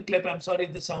show you the clip. I'm sorry,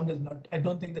 the sound is not, I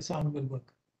don't think the sound will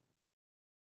work.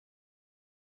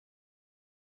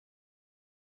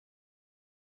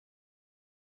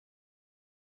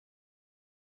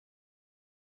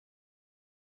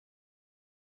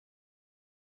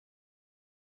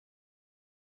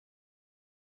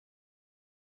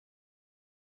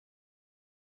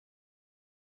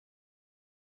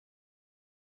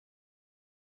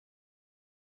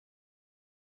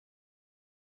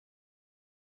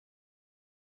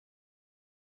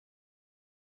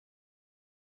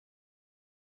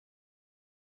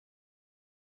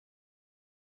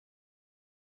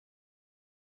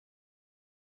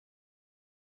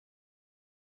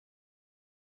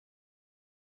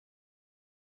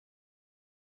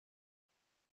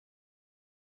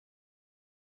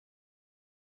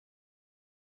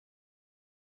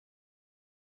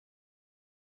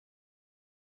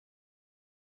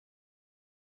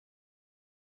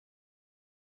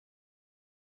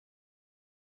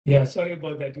 Yeah, sorry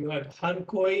about that. You had Har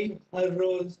koi, har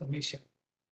roz, hamesha.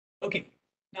 Okay,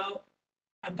 now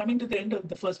I'm coming to the end of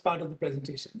the first part of the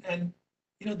presentation, and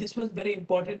this was very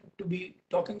important to be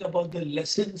talking about the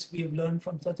lessons we have learned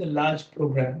from such a large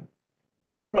program,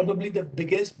 probably the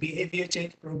biggest behavior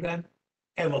change program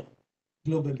ever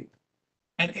globally.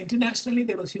 And internationally,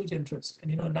 there was huge interest.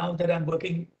 And now that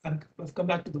I've come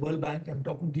back to the World Bank, I'm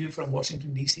talking to you from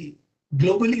Washington, DC.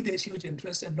 Globally, there's huge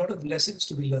interest and a lot of lessons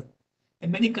to be learned.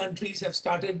 And many countries have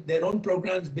started their own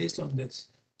programs based on this.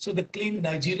 So the Clean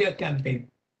Nigeria campaign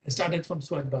started from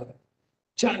Swat Bharat.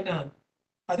 China,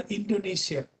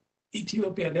 Indonesia,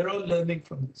 Ethiopia, they're all learning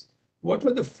from this. What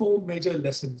were the four major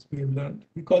lessons we have learned?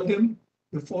 We call them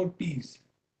the 4 Ps.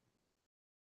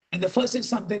 And the first is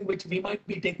something which we might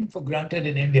be taking for granted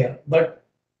in India, but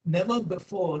never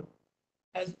before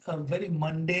has a very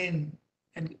mundane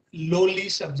and lowly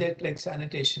subject like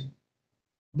sanitation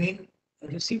been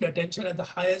received attention at the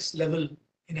highest level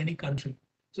in any country.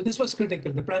 So this was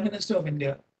critical. The Prime Minister of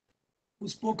India, who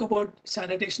spoke about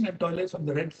sanitation and toilets from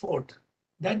the Red Fort,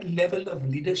 that level of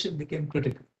leadership became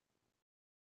critical.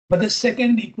 But the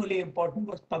second equally important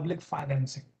was public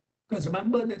financing. Because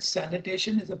remember that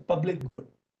sanitation is a public good,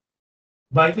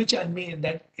 by which I mean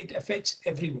that it affects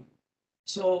everyone.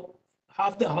 So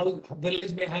half the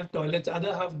village may have toilets,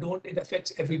 other half don't, it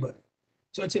affects everybody.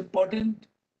 So it's important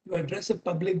to address a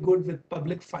public good with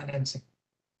public financing.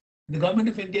 The government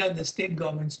of India and the state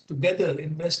governments together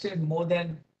invested more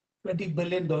than $20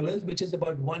 billion, which is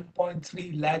about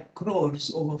 1.3 lakh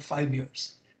crores over 5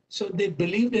 years. So they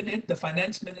believed in it. The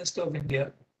finance minister of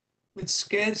India, with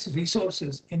scarce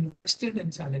resources, invested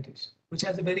in sanitation, which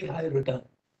has a very high return.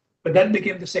 But that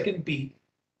became the second P.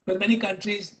 But many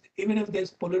countries, even if there's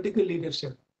political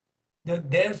leadership,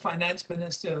 their finance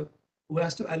minister, who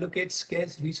has to allocate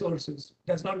scarce resources,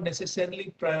 does not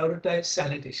necessarily prioritize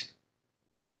sanitation.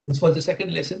 This was the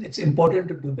second lesson. It's important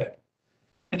to do that.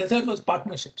 And the third was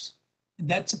partnerships. And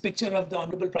that's a picture of the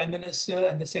Honorable Prime Minister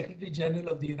and the Secretary General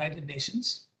of the United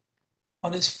Nations.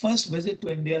 On his first visit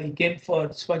to India, he came for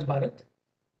Swachh Bharat,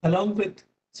 along with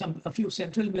a few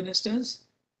central ministers,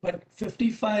 but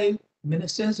 55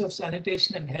 ministers of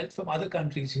sanitation and health from other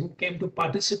countries who came to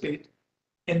participate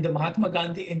in the Mahatma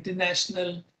Gandhi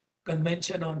International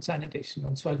Convention on Sanitation,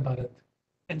 on Swachh Bharat.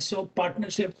 And so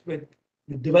partnerships with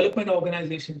development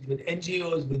organizations, with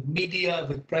NGOs, with media,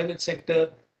 with private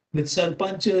sector, with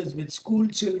sarpanchas, with school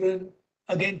children,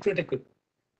 again critical.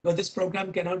 But this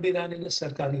program cannot be run in a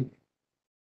sarkari way.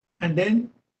 And then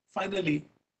finally,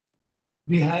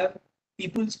 we have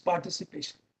people's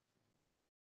participation.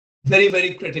 Very,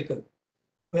 very critical,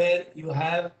 where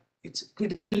it's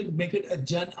critical to make it a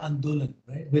Jan Andolan,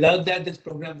 right? Without that, this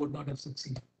program would not have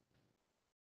succeeded.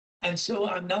 And so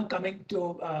I'm now coming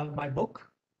to my book,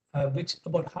 which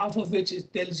about half of which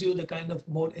tells you the kind of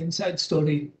more inside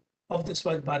story of the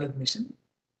Swachh Bharat mission.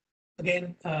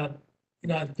 Again,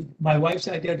 my wife's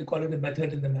idea to call it a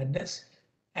method in the madness,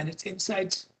 and it's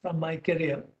insights from my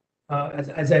career,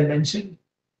 as I mentioned.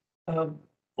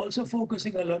 Also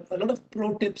focusing a lot of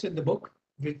pro tips in the book,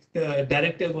 which the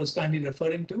director was kindly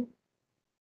referring to.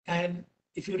 And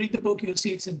if you read the book, you'll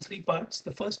see it's in 3 parts.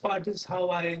 The first part is how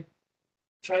I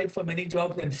tried for many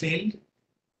jobs and failed,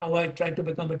 how I tried to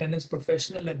become a tennis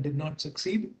professional and did not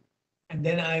succeed. And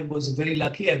then I was very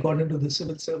lucky, I got into the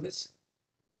civil service.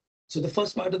 So the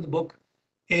first part of the book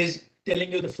is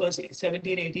telling you the first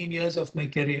 17, 18 years of my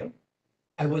career.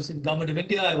 I was in Government of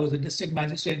India. I was a district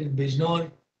magistrate in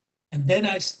Bijnor. And then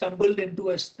I stumbled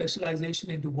into a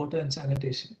specialization into water and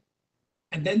sanitation.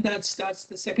 And then that starts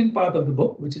the second part of the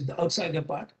book, which is the outsider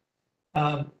part,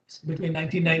 between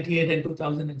 1998 and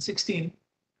 2016,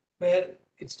 where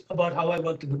it's about how I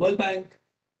worked in the World Bank.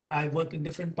 I worked in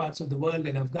different parts of the world,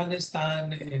 in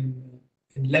Afghanistan, in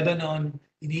Lebanon,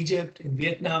 in Egypt, in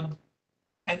Vietnam.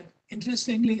 And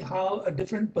interestingly, how a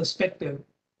different perspective,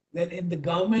 when in the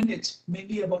government, it's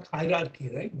mainly about hierarchy,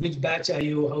 right? Which batch are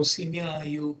you? How senior are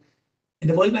you? In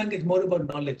the World Bank, it's more about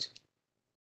knowledge.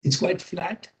 It's quite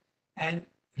flat, and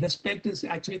respect is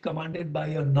actually commanded by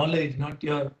your knowledge, not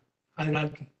your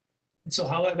hierarchy. And so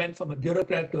how I went from a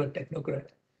bureaucrat to a technocrat.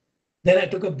 Then I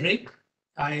took a break.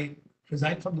 I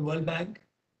resigned from the World Bank.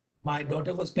 My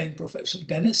daughter was playing professional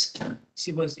tennis.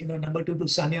 She was, number two to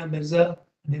Sania Mirza.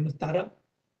 Her name is Tara.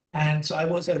 And so I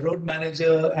was a road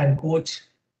manager and coach,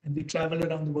 and we traveled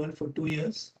around the world for 2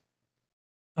 years.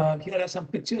 Here are some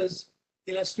pictures,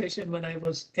 illustration when I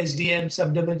was SDM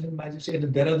subdivision magistrate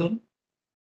in Dehradun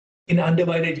in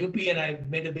undivided UP, and I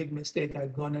made a big mistake.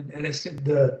 I'd gone and arrested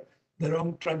the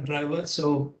wrong truck driver.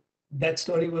 So that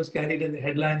story was carried in the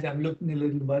headlines. I'm looking a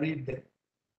little worried there.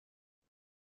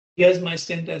 Here's my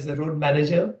stint as a road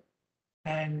manager.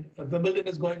 And Wimbledon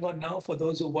is going on now for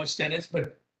those who watch tennis,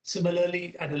 but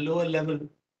similarly at a lower level,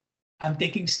 I'm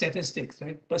taking statistics,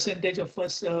 right? Percentage of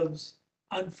first serves,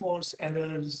 unforced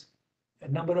errors, a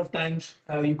number of times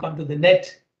you come to the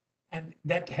net, and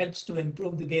that helps to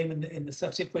improve the game in the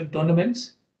subsequent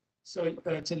tournaments. So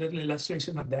it's a little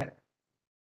illustration of that.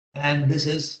 And this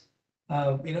is,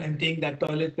 emptying that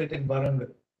toilet pit in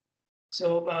Warangal.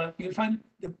 So you'll find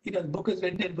the book is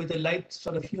written with a light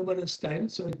sort of humorous style.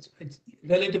 So it's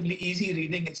relatively easy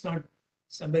reading. It's not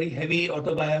some very heavy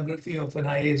autobiography of an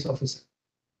IAS officer.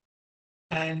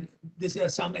 And these are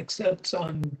some excerpts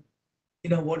on,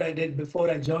 what I did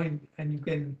before I joined, and you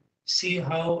can see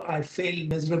how I failed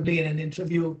miserably in an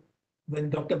interview when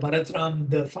Dr. Bharatram,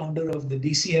 the founder of the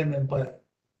DCM empire,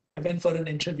 I went for an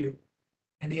interview,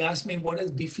 and he asked me, what is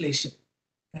deflation?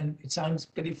 And it sounds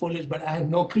pretty foolish, but I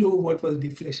had no clue what was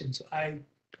deflation. So I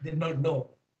did not know.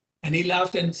 And he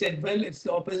laughed and said, well, it's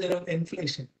the opposite of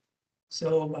inflation.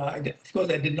 So of course,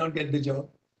 I did not get the job,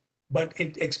 but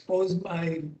it exposed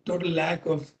my total lack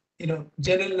of,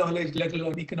 general knowledge, let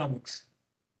alone economics.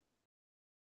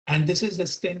 And this is a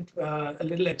stint, a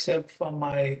little excerpt from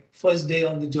my first day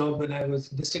on the job when I was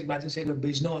district magistrate of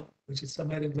Bijnor, which is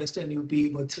somewhere in Western UP,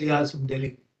 about 3 hours from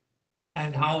Delhi.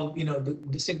 And how, the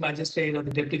district magistrate or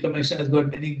the deputy commissioner has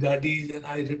got many gadis, and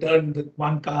I returned with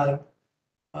one car.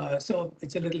 So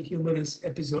it's a little humorous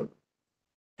episode.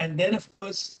 And then, of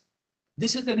course,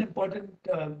 this is an important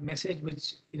message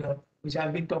which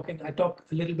I've been talking. I talk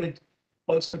a little bit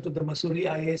also to the Mussoorie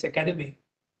IAS Academy.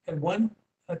 And one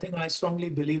thing I strongly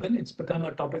believe in, it's become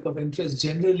a topic of interest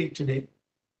generally today.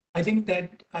 I think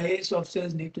that IAS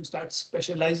officers need to start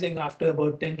specializing after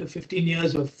about 10 to 15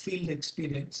 years of field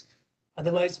experience.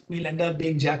 Otherwise, we'll end up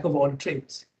being jack of all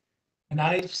trades. And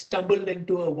I stumbled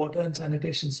into a water and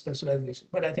sanitation specialization,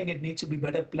 but I think it needs to be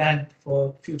better planned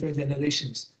for future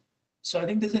generations. So I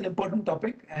think this is an important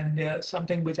topic, and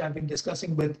something which I've been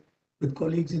discussing with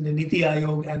colleagues in the Niti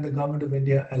Aayog and the Government of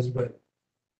India as well.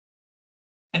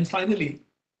 And finally,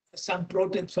 some pro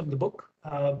tips from the book.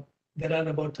 There are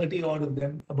about 30 odd of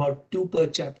them, about 2 per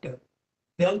chapter.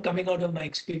 They're all coming out of my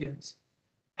experience.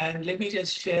 And let me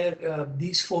just share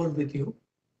these 4 with you.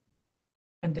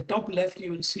 And the top left,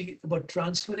 you will see about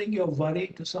transferring your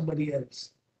worry to somebody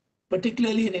else,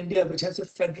 particularly in India, which has a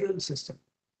federal system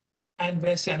and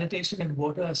where sanitation and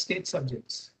water are state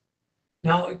subjects.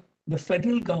 Now, the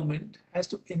federal government has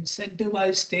to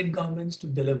incentivize state governments to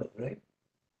deliver, right?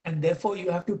 And therefore,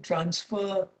 you have to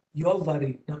transfer your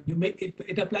worry. Now,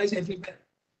 it applies everywhere.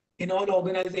 In all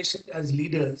organizations as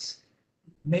leaders,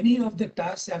 many of the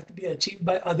tasks have to be achieved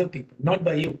by other people, not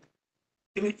by you.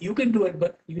 You can do it,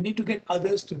 but you need to get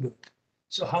others to do it.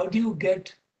 So how do you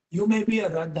get, you may be a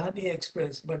Rajdhani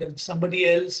Express, but if somebody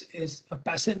else is a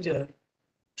passenger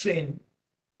train,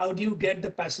 how do you get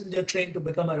the passenger train to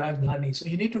become a Rajdhani? So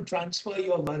you need to transfer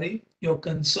your worry, your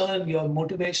concern, your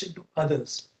motivation to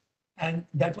others. And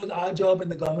that was our job in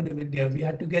the Government of India. We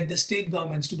had to get the state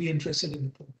governments to be interested in the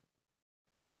program.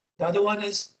 The other one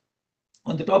is,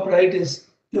 on the top right is,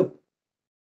 look,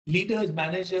 leaders,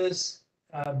 managers,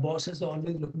 bosses are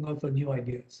always looking out for new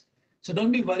ideas. So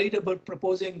don't be worried about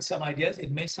proposing some ideas.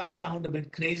 It may sound a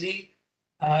bit crazy.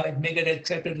 It may get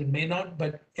accepted, it may not,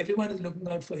 but everyone is looking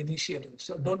out for initiatives.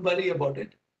 So don't worry about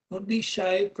it. Don't be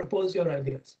shy, propose your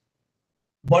ideas.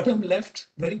 Bottom left,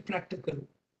 very practical.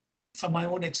 from my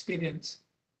own experience,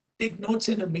 take notes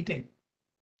in a meeting.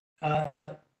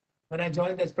 When I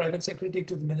joined as private secretary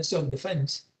to the Minister of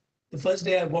Defense, the first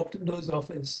day I walked into his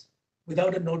office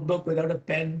without a notebook, without a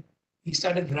pen, he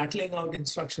started rattling out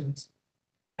instructions.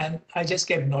 And I just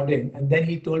kept nodding. And then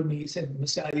he told me, he said,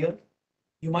 Mr. Iyer,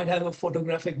 you might have a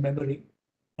photographic memory,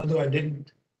 although I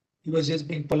didn't. He was just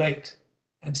being polite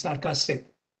and sarcastic.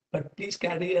 But please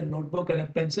carry a notebook and a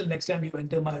pencil next time you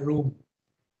enter my room.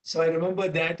 So I remember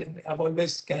that, and I've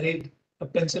always carried a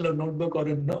pencil or notebook or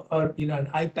an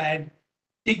iPad.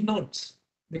 Take notes,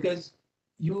 because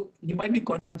you might be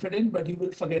confident, but you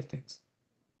will forget things.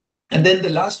 And then the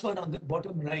last one on the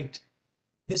bottom right,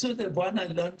 this was the one I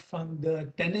learned from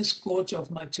the tennis coach of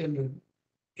my children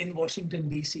in Washington,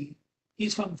 D.C.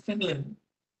 He's from Finland,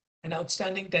 an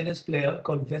outstanding tennis player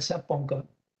called Vesa Ponka.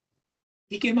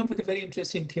 He came up with a very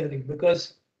interesting theory,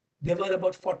 because there were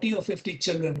about 40 or 50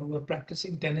 children who were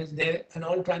practicing tennis there and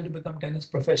all trying to become tennis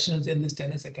professionals in this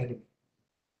tennis academy.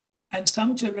 And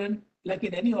some children, like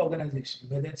in any organization,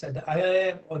 whether it's at the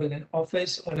IIM or in an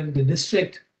office or in the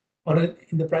district or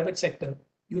in the private sector,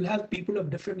 you'll have people of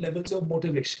different levels of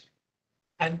motivation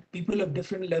and people of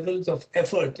different levels of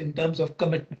effort in terms of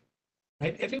commitment,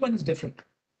 right? Everyone is different.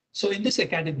 So in this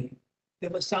academy, there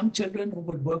were some children who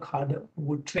would work harder, who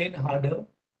would train harder,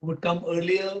 who would come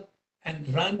earlier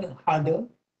and run harder,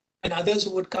 and others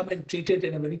who would come and treat it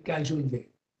in a very casual way.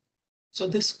 So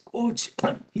this coach,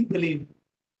 he believed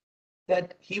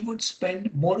that he would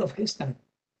spend more of his time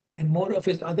and more of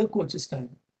his other coaches' time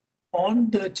on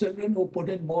the children who put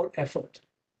in more effort.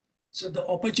 So the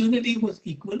opportunity was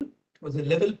equal. It was a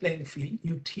level playing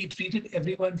field. He treated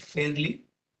everyone fairly,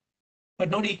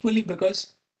 but not equally,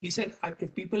 because he said,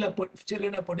 if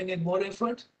children are putting in more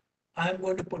effort, I'm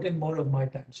going to put in more of my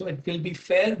time. So it will be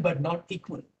fair, but not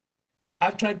equal.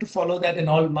 I've tried to follow that in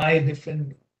all my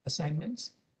different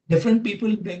assignments. Different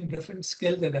people bring different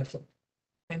skills and effort.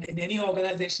 And in any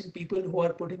organization, people who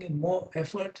are putting in more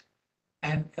effort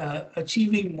and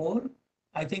achieving more,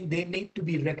 I think they need to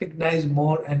be recognized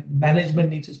more, and management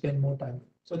needs to spend more time.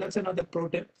 So that's another pro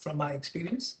tip from my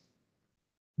experience.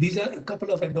 These are a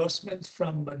couple of endorsements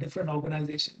from different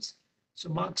organizations. So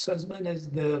Mark Sussman is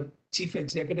the Chief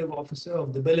Executive Officer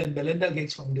of the Bill and Melinda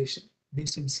Gates Foundation,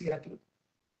 based in Seattle.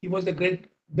 He was a great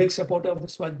big supporter of the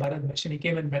Swachh Bharat mission. He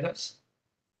came and met us.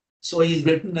 So he's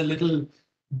written a little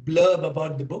blurb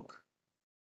about the book,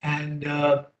 and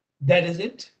that is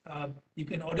it. You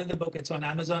can order the book. It's on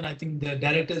Amazon. I think the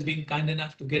director is being kind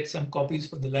enough to get some copies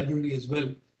for the library as well.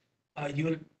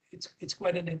 It's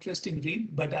quite an interesting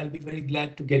read, but I'll be very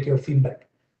glad to get your feedback.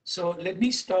 So let me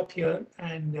stop here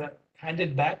and hand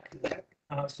it back.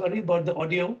 Sorry about the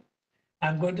audio.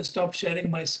 I'm going to stop sharing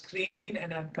my screen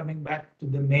and I'm coming back to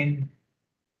the main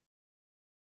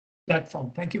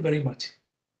platform. Thank you very much.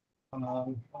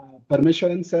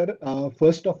 Parmeshwaran sir,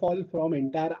 first of all, from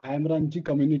entire IMRanchi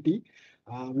community,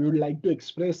 we would like to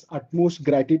express utmost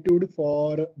gratitude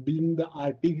for being the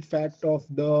artifact of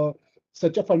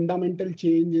such a fundamental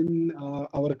change in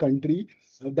our country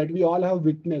that we all have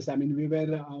witnessed. I mean, we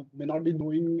may not be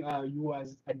knowing you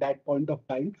as at that point of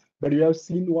time, but we have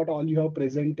seen what all you have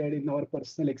presented in our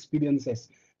personal experiences.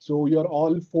 So you're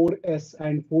all 4S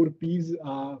and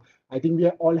 4Ps. I think we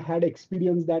all had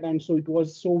experienced that, and so it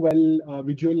was so well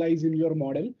visualized in your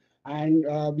model. And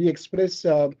we express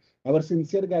our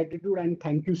sincere gratitude and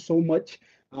thank you so much.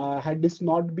 Had this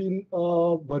not been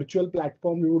a virtual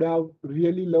platform, we would have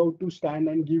really loved to stand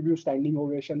and give you standing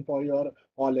ovation for your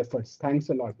all efforts. Thanks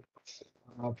a lot.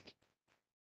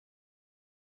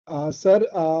 Sir,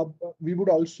 we would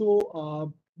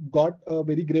also got a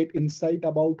very great insight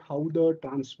about how the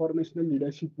transformational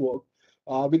leadership work.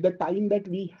 With the time that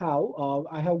we have,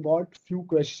 I have got few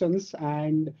questions,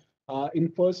 and in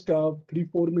first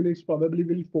 3-4 minutes, probably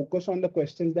we'll focus on the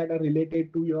questions that are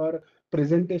related to your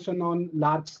presentation on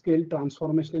large scale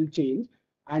transformational change.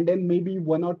 And then maybe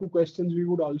 1 or 2 questions we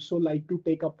would also like to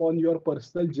take upon your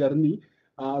personal journey,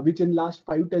 which in last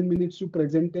 5-10 minutes you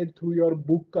presented through your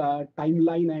book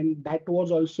timeline, and that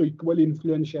was also equally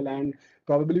influential. And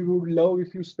probably we would love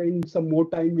if you spend some more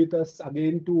time with us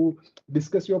again to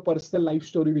discuss your personal life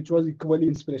story, which was equally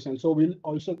inspirational. So we'll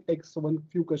also take some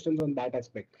few questions on that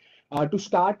aspect. To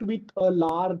start with a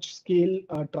large scale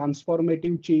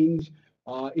transformative change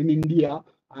in India,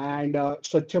 and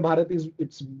Swachh Bharat is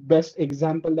its best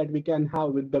example that we can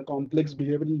have with the complex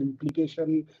behavioral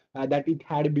implication that it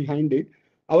had behind it.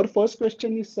 Our first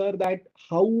question is, sir, that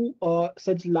how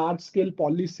such large scale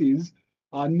policies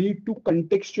need to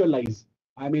contextualize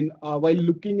I mean, while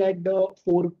looking at the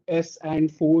 4S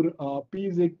and 4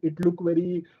 Ps, it looked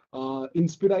very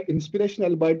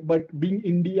inspirational. But being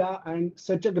India and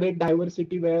such a great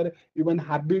diversity where even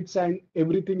habits and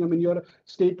everything, I mean, your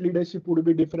state leadership would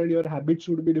be different, your habits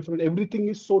would be different. Everything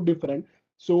is so different.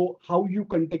 So how you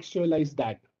contextualize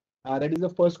that? That is the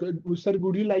first. Sir,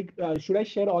 would you like? Should I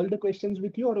share all the questions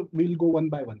with you, or we'll go one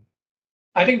by one?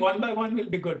 I think one by one will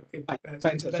be good. Fine, fine,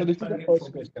 Since sir. So that this is the target first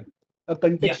focus. question. A Yeah.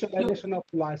 contextualization of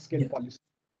large scale Yeah. policy.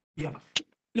 Yeah.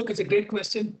 Look, it's a great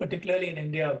question, particularly in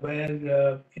India,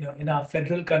 where in our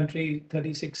federal country,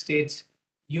 36 states,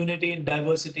 unity and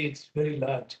diversity, it's very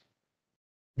large.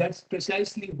 That's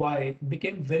precisely why it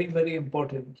became very, very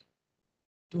important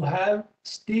to have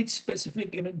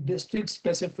state-specific, even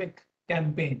district-specific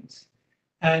campaigns.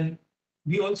 And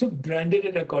we also branded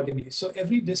it accordingly. So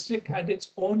every district had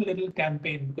its own little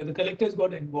campaign because the collectors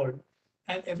got involved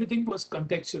and everything was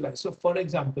contextualized. So for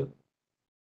example,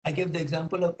 I give the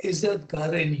example of Izzat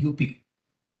Ghar in UP.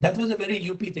 That was a very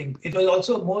UP thing. It was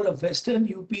also more a Western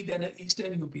UP than an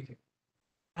Eastern UP thing.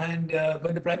 And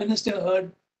when the Prime Minister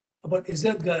heard about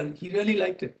Izzat Ghar, he really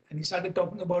liked it. And he started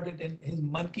talking about it in his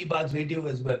Man Ki Baat radio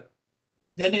as well.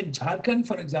 Then in Jharkhand,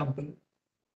 for example,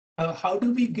 how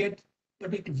do we get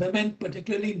women,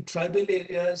 particularly in tribal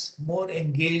areas, more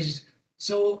engaged?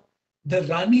 So the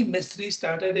Rani Mystery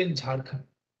started in Jharkhand.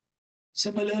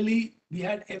 Similarly, we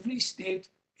had every state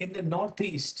in the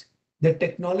Northeast. The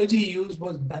technology used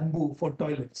was bamboo for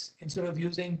toilets instead of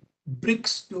using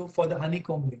bricks for the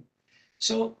honeycombing.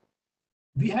 So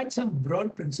we had some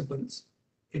broad principles.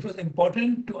 It was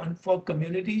important for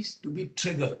communities to be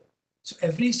triggered. So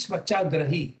every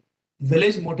Swachagrahi,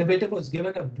 village motivator, was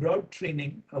given a broad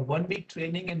training, a 1 week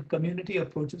training in community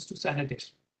approaches to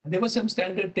sanitation. And there were some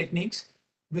standard techniques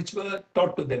which were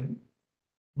taught to them,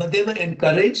 but they were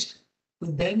encouraged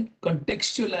to then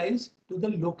contextualize to the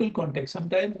local context,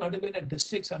 sometimes not even at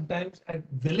district, sometimes at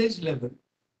village level.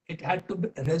 It had to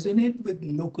resonate with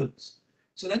locals.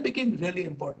 So that became really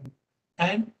important.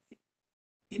 And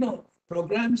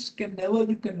programs you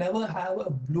can never have a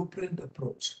blueprint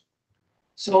approach.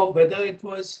 So whether it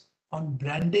was on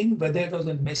branding, whether it was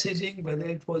on messaging, whether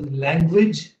it was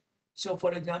language. So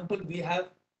for example, we have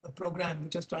a program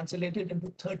which was translated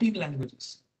into 13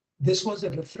 languages. This was a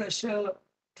refresher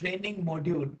training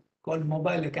module called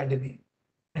Mobile Academy.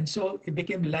 And so it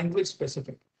became language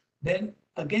specific. Then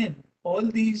again, all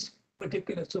these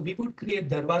particular, so we would create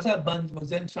Darwaza Band was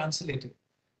then translated.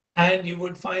 And you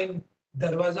would find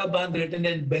Darwaza Band written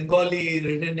in Bengali,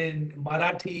 written in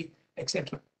Marathi,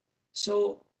 etc.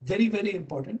 So very, very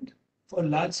important for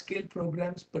large scale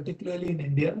programs, particularly in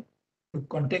India, to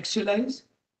contextualize,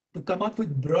 to come up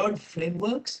with broad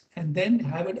frameworks and then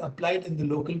have it applied in the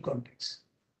local context.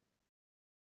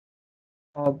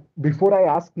 Before I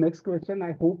ask next question,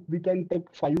 I hope we can take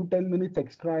 5-10 minutes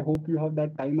extra. I hope you have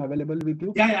that time available with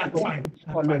you. Yeah, I'm fine.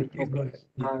 Already. Please go ahead.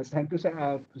 Yeah. Thank you,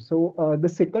 sir. So the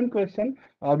second question,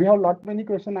 we have lot many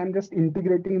questions. I'm just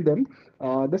integrating them.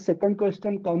 The second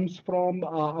question comes from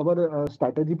our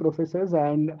strategy professors,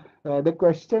 and the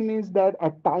question is that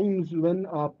at times when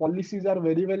policies are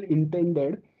very well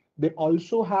intended, they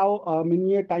also have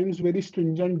many a times very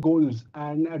stringent goals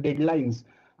and deadlines.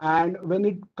 And when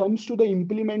it comes to the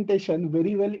implementation,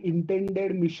 very well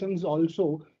intended missions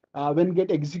also, when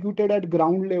get executed at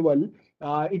ground level,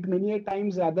 it many a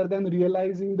times rather than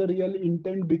realizing the real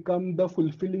intent become the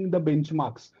fulfilling the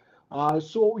benchmarks.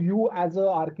 So you as an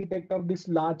architect of this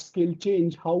large scale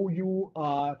change, how you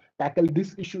tackle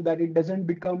this issue that it doesn't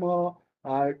become a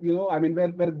I mean,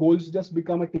 where goals just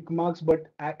become a tick marks, but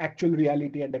actual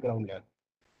reality at the ground level.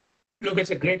 Look,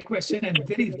 it's a great question and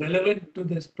very relevant to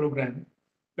this program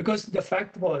because the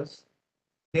fact was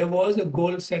there was a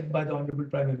goal set by the Honorable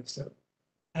Prime Minister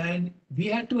and we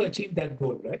had to achieve that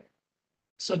goal, right?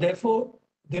 So therefore,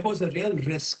 there was a real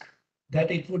risk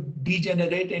that it would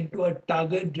degenerate into a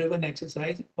target-driven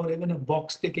exercise or even a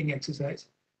box-ticking exercise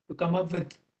to come up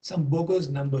with some bogus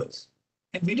numbers.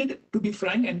 And we did, to be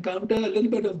frank, encounter a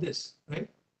little bit of this, right?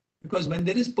 Because when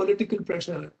there is political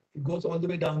pressure, it goes all the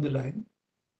way down the line.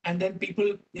 And then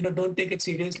people, don't take it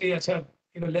seriously as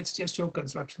let's just show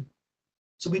construction.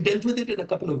 So we dealt with it in a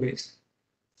couple of ways.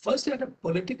 First, at a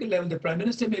political level, the Prime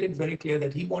Minister made it very clear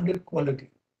that he wanted quality.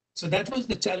 So that was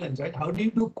the challenge, right? How do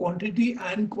you do quantity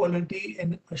and quality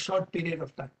in a short period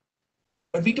of time?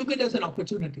 But we took it as an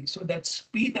opportunity. So that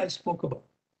speed I spoke about,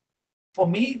 for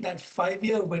me, that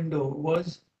 5-year window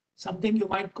was something you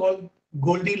might call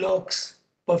Goldilocks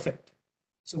perfect.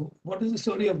 So what is the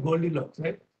story of Goldilocks,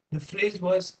 right? The phrase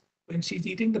was when she's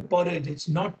eating the porridge, it's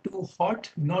not too hot,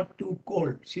 not too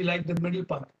cold. She liked the middle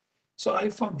part. So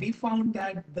we found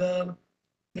that the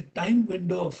the time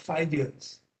window of 5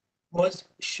 years was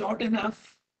short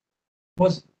enough,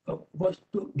 was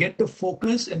to get the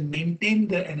focus and maintain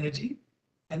the energy.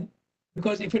 And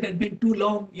because if it had been too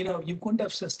long, you couldn't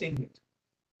have sustained it.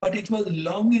 But it was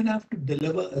long enough to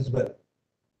deliver as well.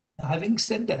 Having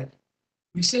said that,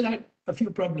 we still had a few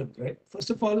problems, right?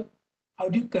 First of all, how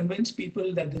do you convince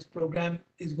people that this program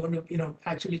is going to,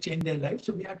 actually change their lives?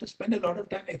 So we had to spend a lot of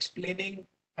time explaining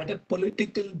at a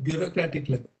political, bureaucratic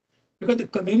level. Because the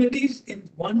communities, in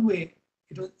one way,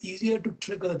 it was easier to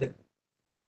trigger them.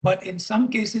 But in some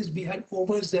cases, we had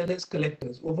overzealous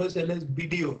collectors, overzealous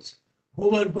BDOs who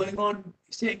were going on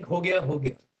saying, ho gaya, ho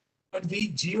gaya. But we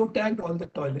geotagged all the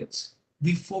toilets.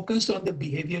 We focused on the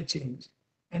behavior change.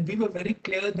 And we were very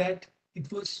clear that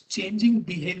it was changing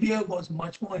behavior was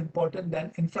much more important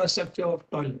than infrastructure of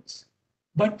toilets.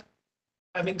 But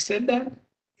having said that,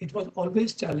 it was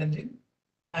always challenging.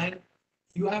 And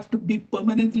you have to be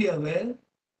permanently aware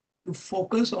to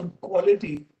focus on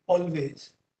quality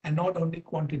always and not only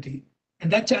quantity.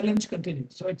 And that challenge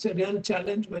continues. So it's a real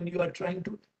challenge when you are trying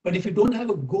to, but if you don't have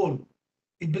a goal,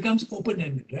 it becomes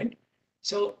open-ended, right?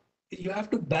 So you have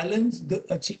to balance the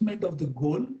achievement of the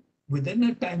goal within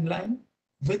a timeline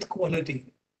with quality.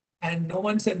 And no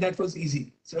one said that was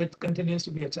easy. So it continues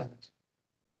to be a challenge.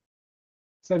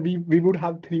 So we would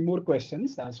have three more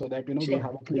questions so that we Sure.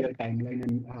 have a clear timeline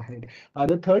in ahead.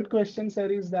 The third question,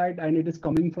 sir, is that, and it is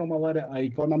coming from our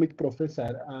economic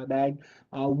professor, that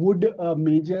would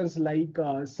measures like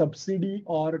subsidy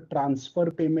or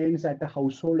transfer payments at a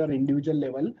household or individual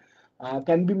level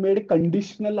can be made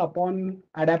conditional upon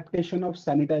adaptation of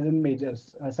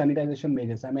sanitization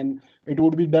measures. I mean, it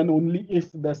would be done only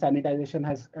if the sanitization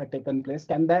has taken place.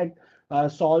 Can that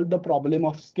solve the problem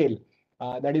of scale?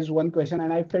 That is one question.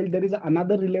 And I felt there is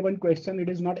another relevant question. It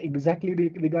is not exactly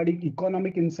regarding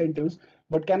economic incentives,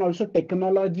 but can also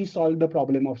technology solve the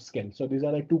problem of scale? So these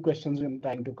are the two questions I'm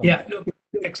trying to come. Yeah, look,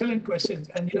 excellent questions.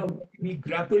 And we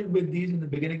grappled with these in the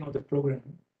beginning of the program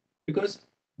because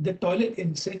the toilet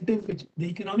incentive, the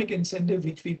economic incentive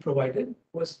which we provided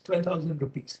was 12,000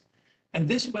 rupees. And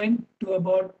this went to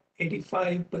about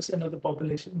 85% of the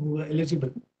population who were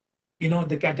eligible.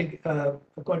 The category,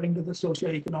 according to the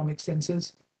socio-economic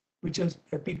census, which is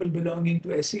people belonging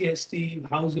to SC, ST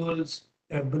households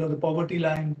below the poverty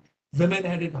line,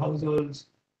 women-headed households,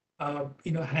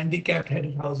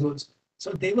 handicapped-headed households. So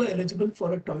they were eligible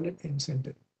for a toilet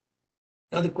incentive.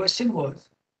 Now the question was,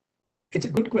 it's a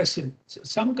good question. So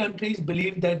some countries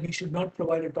believe that we should not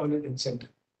provide a toilet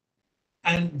incentive.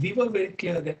 And we were very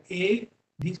clear that A,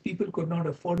 these people could not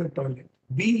afford a toilet.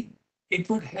 B, it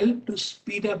would help to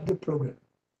speed up the program,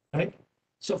 right?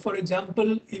 So for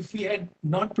example, if we had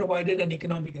not provided an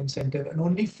economic incentive and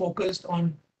only focused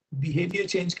on behavior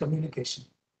change communication,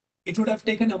 it would have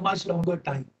taken a much longer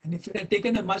time. And if it had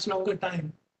taken a much longer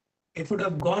time, it would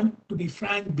have gone, to be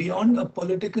frank, beyond a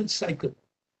political cycle.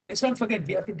 Let's not forget,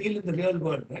 we have to deal in the real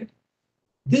world, right?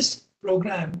 This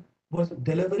program was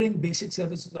delivering basic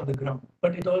services on the ground,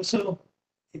 but it also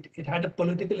it had a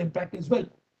political impact as well.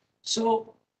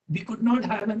 So we could not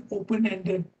have an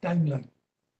open-ended timeline.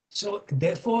 So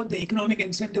therefore, the economic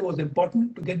incentive was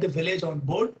important to get the village on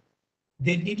board.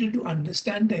 They needed to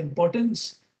understand the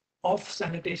importance of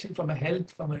sanitation from a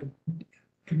health, from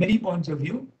many points of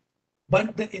view,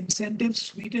 but the incentive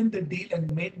sweetened the deal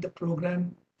and made the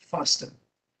program faster.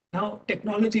 Now,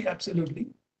 technology, absolutely.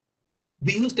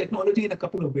 We use technology in a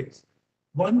couple of ways.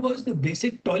 One was the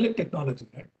basic toilet technology,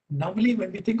 right? Normally,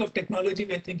 when we think of technology,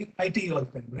 we're thinking IT all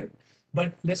the time, right?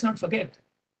 But let's not forget,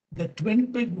 the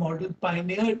twin pit model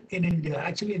pioneered in India,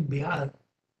 actually in Bihar,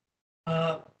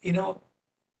 uh, you know,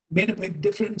 made a big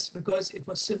difference because it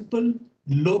was simple,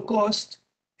 low cost,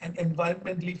 and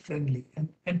environmentally friendly,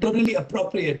 and totally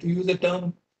appropriate, to use a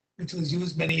term which was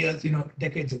used many years,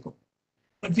 decades ago.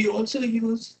 But we also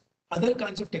use other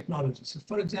kinds of technologies. So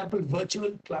for example,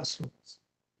 virtual classrooms.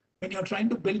 When you're trying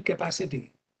to build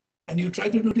capacity and you try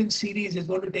to do it in series, it's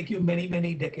going to take you many,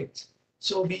 many decades.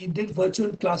 So we did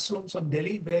virtual classrooms from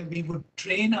Delhi where we would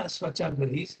train our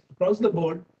Swachhagraris across the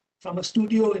board from a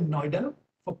studio in Noida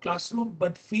for classroom,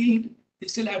 but field, they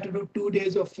still have to do 2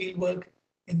 days of field work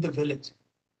in the village.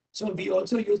 So we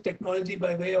also use technology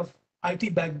by way of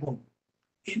IT backbone.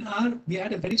 We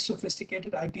had a very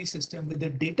sophisticated IT system with a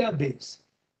database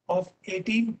of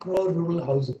 18 crore rural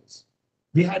households.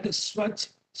 We had a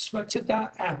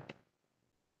Swachhata app.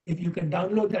 If you can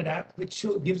download that app, which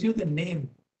gives you the name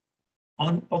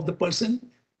of the person,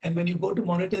 and when you go to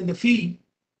monitor in the field,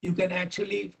 you can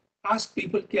actually ask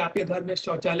people कि आपके घर में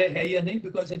शौचालय है या नहीं,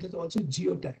 because it is also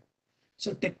geotagged.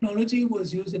 So technology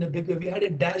was used in a big way. We had a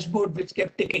dashboard which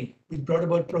kept ticking, which brought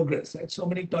about progress. Right? So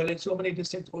many toilets, so many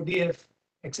districts, ODF,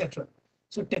 etc.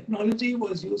 So technology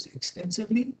was used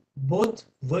extensively, both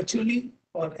virtually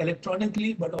or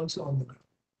electronically, but also on the ground.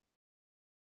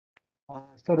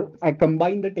 Sir, I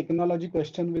combined the technology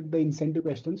question with the incentive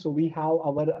question. So we have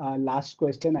our last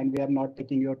question, and we are not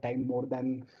taking your time more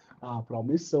than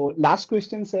promised. So last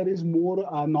question, sir, is more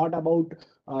not about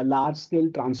large scale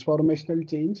transformational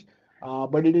change,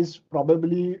 but it is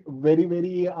probably very,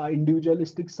 very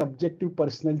individualistic, subjective,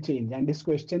 personal change. And this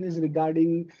question is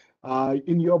regarding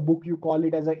in your book, you call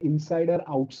it as an insider,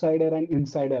 outsider, and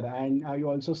insider. And you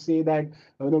also say that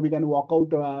we can walk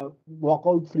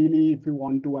out freely if you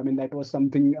want to. I mean, that was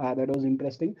something that was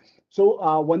interesting.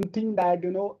 So one thing that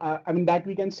I mean, that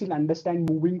we can still understand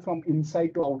moving from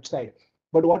inside to outside.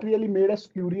 But what really made us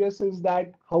curious is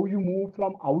that how you move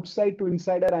from outside to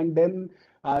insider, and then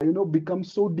become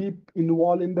so deep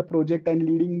involved in the project and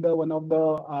leading the one of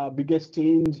the biggest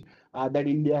change that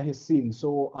India has seen.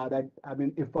 So that, I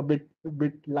mean, if a bit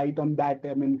light on that,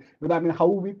 I mean, how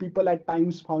we people at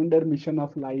times found their mission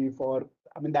of life, or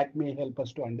I mean, that may help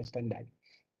us to understand that.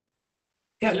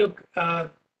 Yeah, look,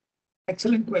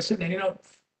 excellent question. And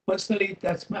personally,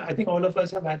 I think all of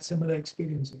us have had similar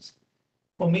experiences.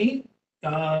 For me,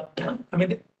 I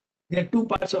mean, there are two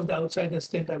parts of the outsider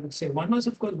stint, I would say. One was,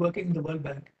 of course, working in the World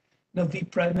Bank. Now, we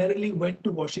primarily went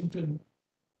to Washington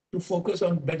to focus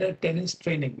on better tennis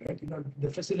training, right? The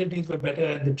facilities were better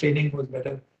and the training was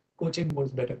better, coaching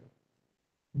was better.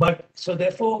 But so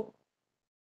therefore,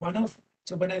 when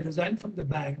I resigned from the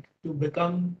bank to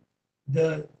become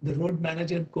the road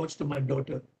manager and coach to my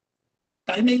daughter,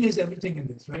 timing is everything in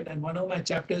this, right? And one of my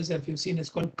chapters, if you've seen, is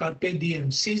called Carpe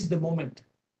Diem, seize the moment.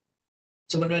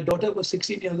 So when my daughter was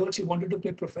 16 years old, she wanted to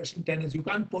play professional tennis. You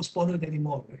can't postpone it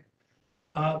anymore,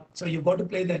 right? So you've got to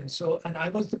play then. So, and I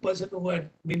was the person who had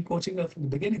been coaching her from the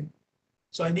beginning.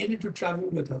 So I needed to travel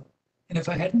with her. And if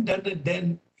I hadn't done it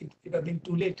then, it would have been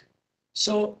too late.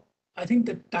 So I think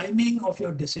the timing of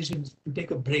your decisions to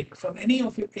take a break from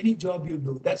any job you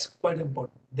do, that's quite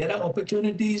important. There are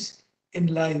opportunities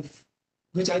in life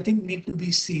which I think need to be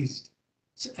seized.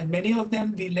 And many of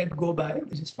them we let go by,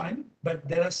 which is fine, but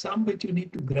there are some which you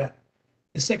need to grab.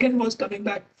 The second was coming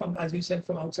back from, as we said,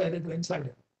 from outsider to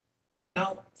insider.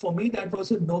 Now, for me, that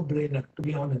was a no-brainer, to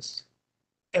be honest.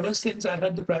 Ever since I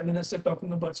heard the Prime Minister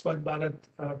talking about Swachh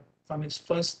Bharat from his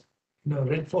first,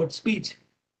 Red Fort speech,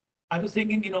 I was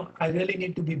thinking, I really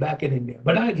need to be back in India.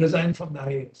 But I had resigned from the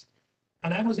IAS.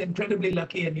 And I was incredibly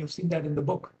lucky, and you've seen that in the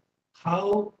book,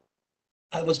 how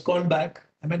I was called back.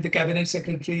 I met the cabinet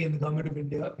secretary in the government of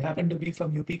India. He happened to be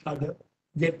from UP Khadar.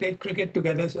 We had played cricket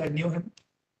together, so I knew him.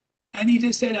 And he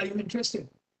just said, "Are you interested?"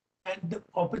 And the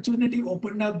opportunity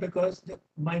opened up because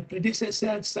my predecessor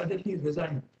had suddenly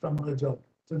resigned from her job.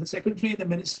 So the secretary in the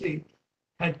ministry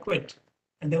had quit,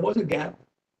 and there was a gap.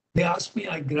 They asked me,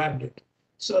 I grabbed it.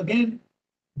 So again,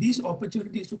 these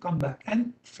opportunities to come back.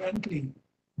 And frankly,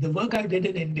 the work I did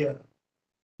in India,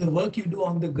 the work you do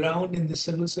on the ground in the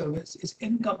civil service is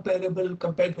incomparable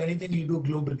compared to anything you do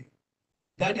globally.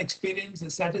 That experience,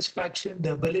 the satisfaction,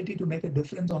 the ability to make a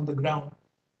difference on the ground,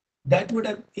 that would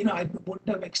have, I wouldn't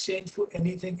have exchanged for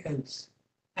anything else.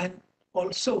 And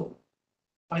also,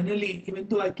 finally, even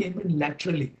though I came in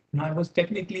laterally, and I was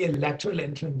technically a lateral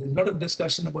entrant, there's a lot of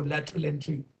discussion about lateral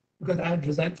entry because I had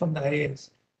resigned from the IAS.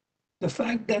 The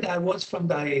fact that I was from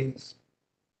the IAS,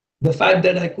 the fact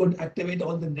that I could activate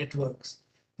all the networks,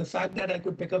 the fact that I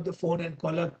could pick up the phone and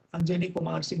call up Anjani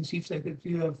Kumar Singh, Chief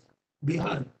Secretary of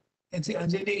Bihar, and say,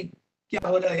 Anjani, kya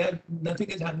ho raha hai? Nothing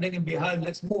is happening in Bihar,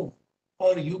 let's move.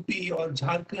 Or UP or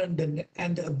Jharkhand,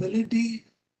 and the ability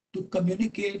to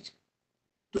communicate,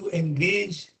 to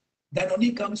engage, that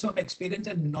only comes from experience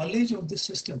and knowledge of the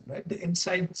system, right? The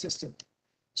inside system.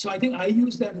 So I think I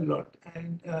use that a lot.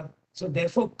 And so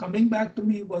therefore, coming back to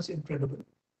me was incredible.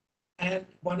 And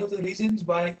one of the reasons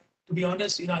why, to be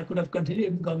honest, I could have continued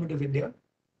in the government of India,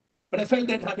 but I felt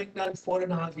that having done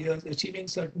 4.5 years, achieving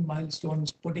certain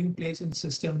milestones, putting in place in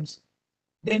systems,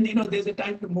 then there's a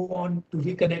time to move on, to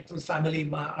reconnect with family.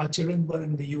 Our children were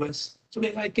in the US, so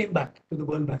I came back to the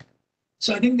World Bank.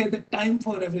 So I think there's a time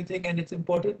for everything, and it's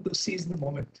important to seize the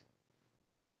moment.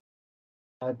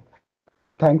 Uh,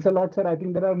 Thanks a lot, sir. I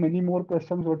think there are many more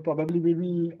questions, but probably we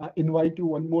will invite you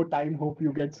one more time. Hope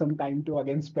you get some time to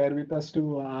again spare with us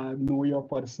to know your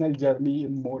personal journey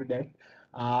in more depth.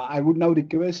 I would now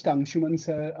request Anshuman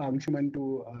sir, Anshuman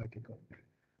to kick off.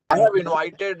 I have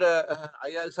invited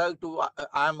IL sir to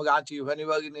I am Ranchi.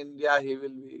 Whenever in India, he will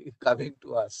be coming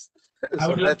to us. I So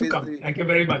would love that to is come. the Thank you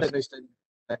very much. understanding.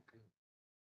 Thank you.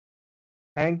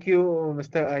 Thank you,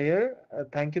 Mr. Iyer.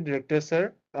 Thank you, Director,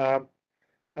 sir.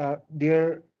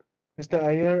 Dear Mr.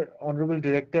 Iyer, Honorable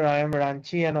Director, I am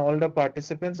Ranchi, and all the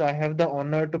participants, I have the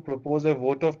honor to propose a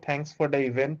vote of thanks for the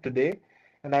event today.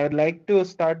 And I would like to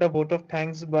start a vote of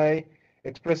thanks by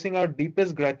expressing our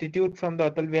deepest gratitude from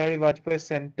the Atal Bihari Vajpayee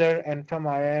Center and from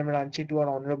IIM Ranchi to our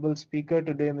honorable speaker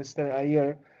today, Mr.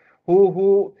 Iyer, who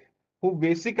who who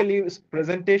basically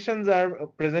presentations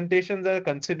are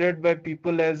considered by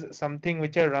people as something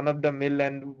which are run of the mill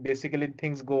and basically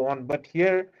things go on. But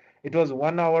here it was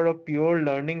 1 hour of pure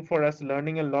learning for us,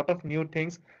 learning a lot of new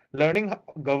things, learning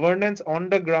governance on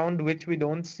the ground, which we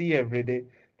don't see every day.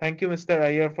 Thank you, Mr.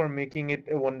 Iyer, for making it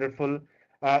a wonderful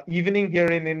evening here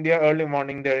in India, early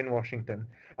morning there in Washington.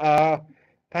 Uh,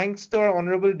 Thanks to our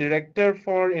Honorable Director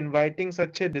for inviting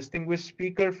such a distinguished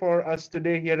speaker for us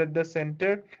today here at the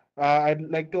center. I'd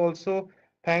like to also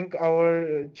thank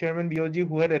our Chairman BOG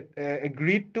who had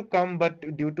agreed to come,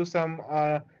 but due to some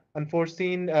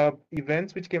unforeseen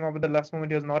events which came up at the last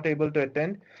moment, he was not able to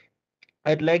attend.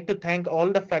 I'd like to thank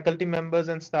all the faculty members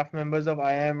and staff members of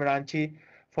IIM Ranchi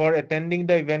for attending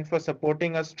the event, for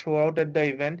supporting us throughout at the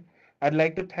event. I'd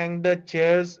like to thank the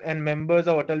chairs and members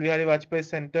of Atal Bihari Vajpayee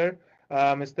Center,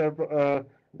 Mr.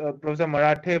 Professor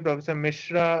Marathe, Professor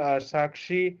Mishra,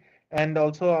 Sakshi, and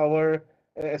also our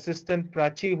assistant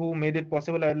Prachi who made it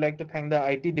possible. I'd like to thank the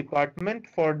IT department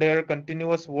for their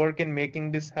continuous work in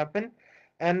making this happen.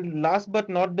 And last but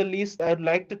not the least, I'd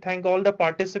like to thank all the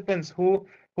participants who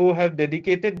have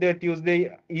dedicated their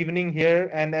Tuesday evening here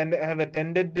and have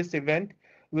attended this event.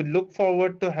 We look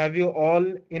forward to have you all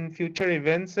in future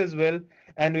events as well.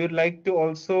 And we would like to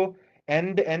also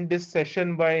end this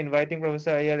session by inviting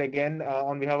Professor Iyer again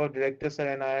on behalf of Director Sir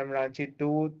and IIM Ranchi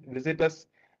to visit us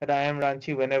at IIM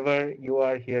Ranchi whenever you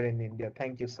are here in India.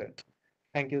 Thank you, sir.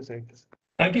 Thank you, sir.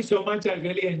 Thank you so much. I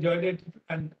really enjoyed it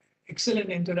and excellent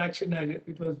interaction.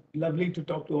 It was lovely to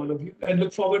talk to all of you and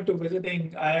look forward to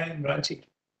visiting IIM Ranchi.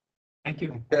 Thank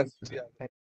you. Yes, Sir. yeah.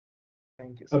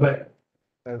 Thank you. Bye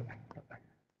bye.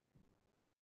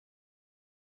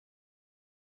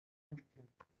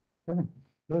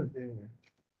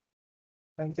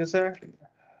 Thank you, sir.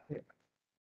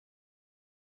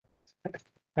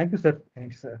 Thank you, sir.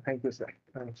 Thank you, sir. Thank you, sir.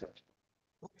 Thank you, sir.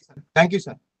 Thank you,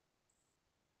 sir.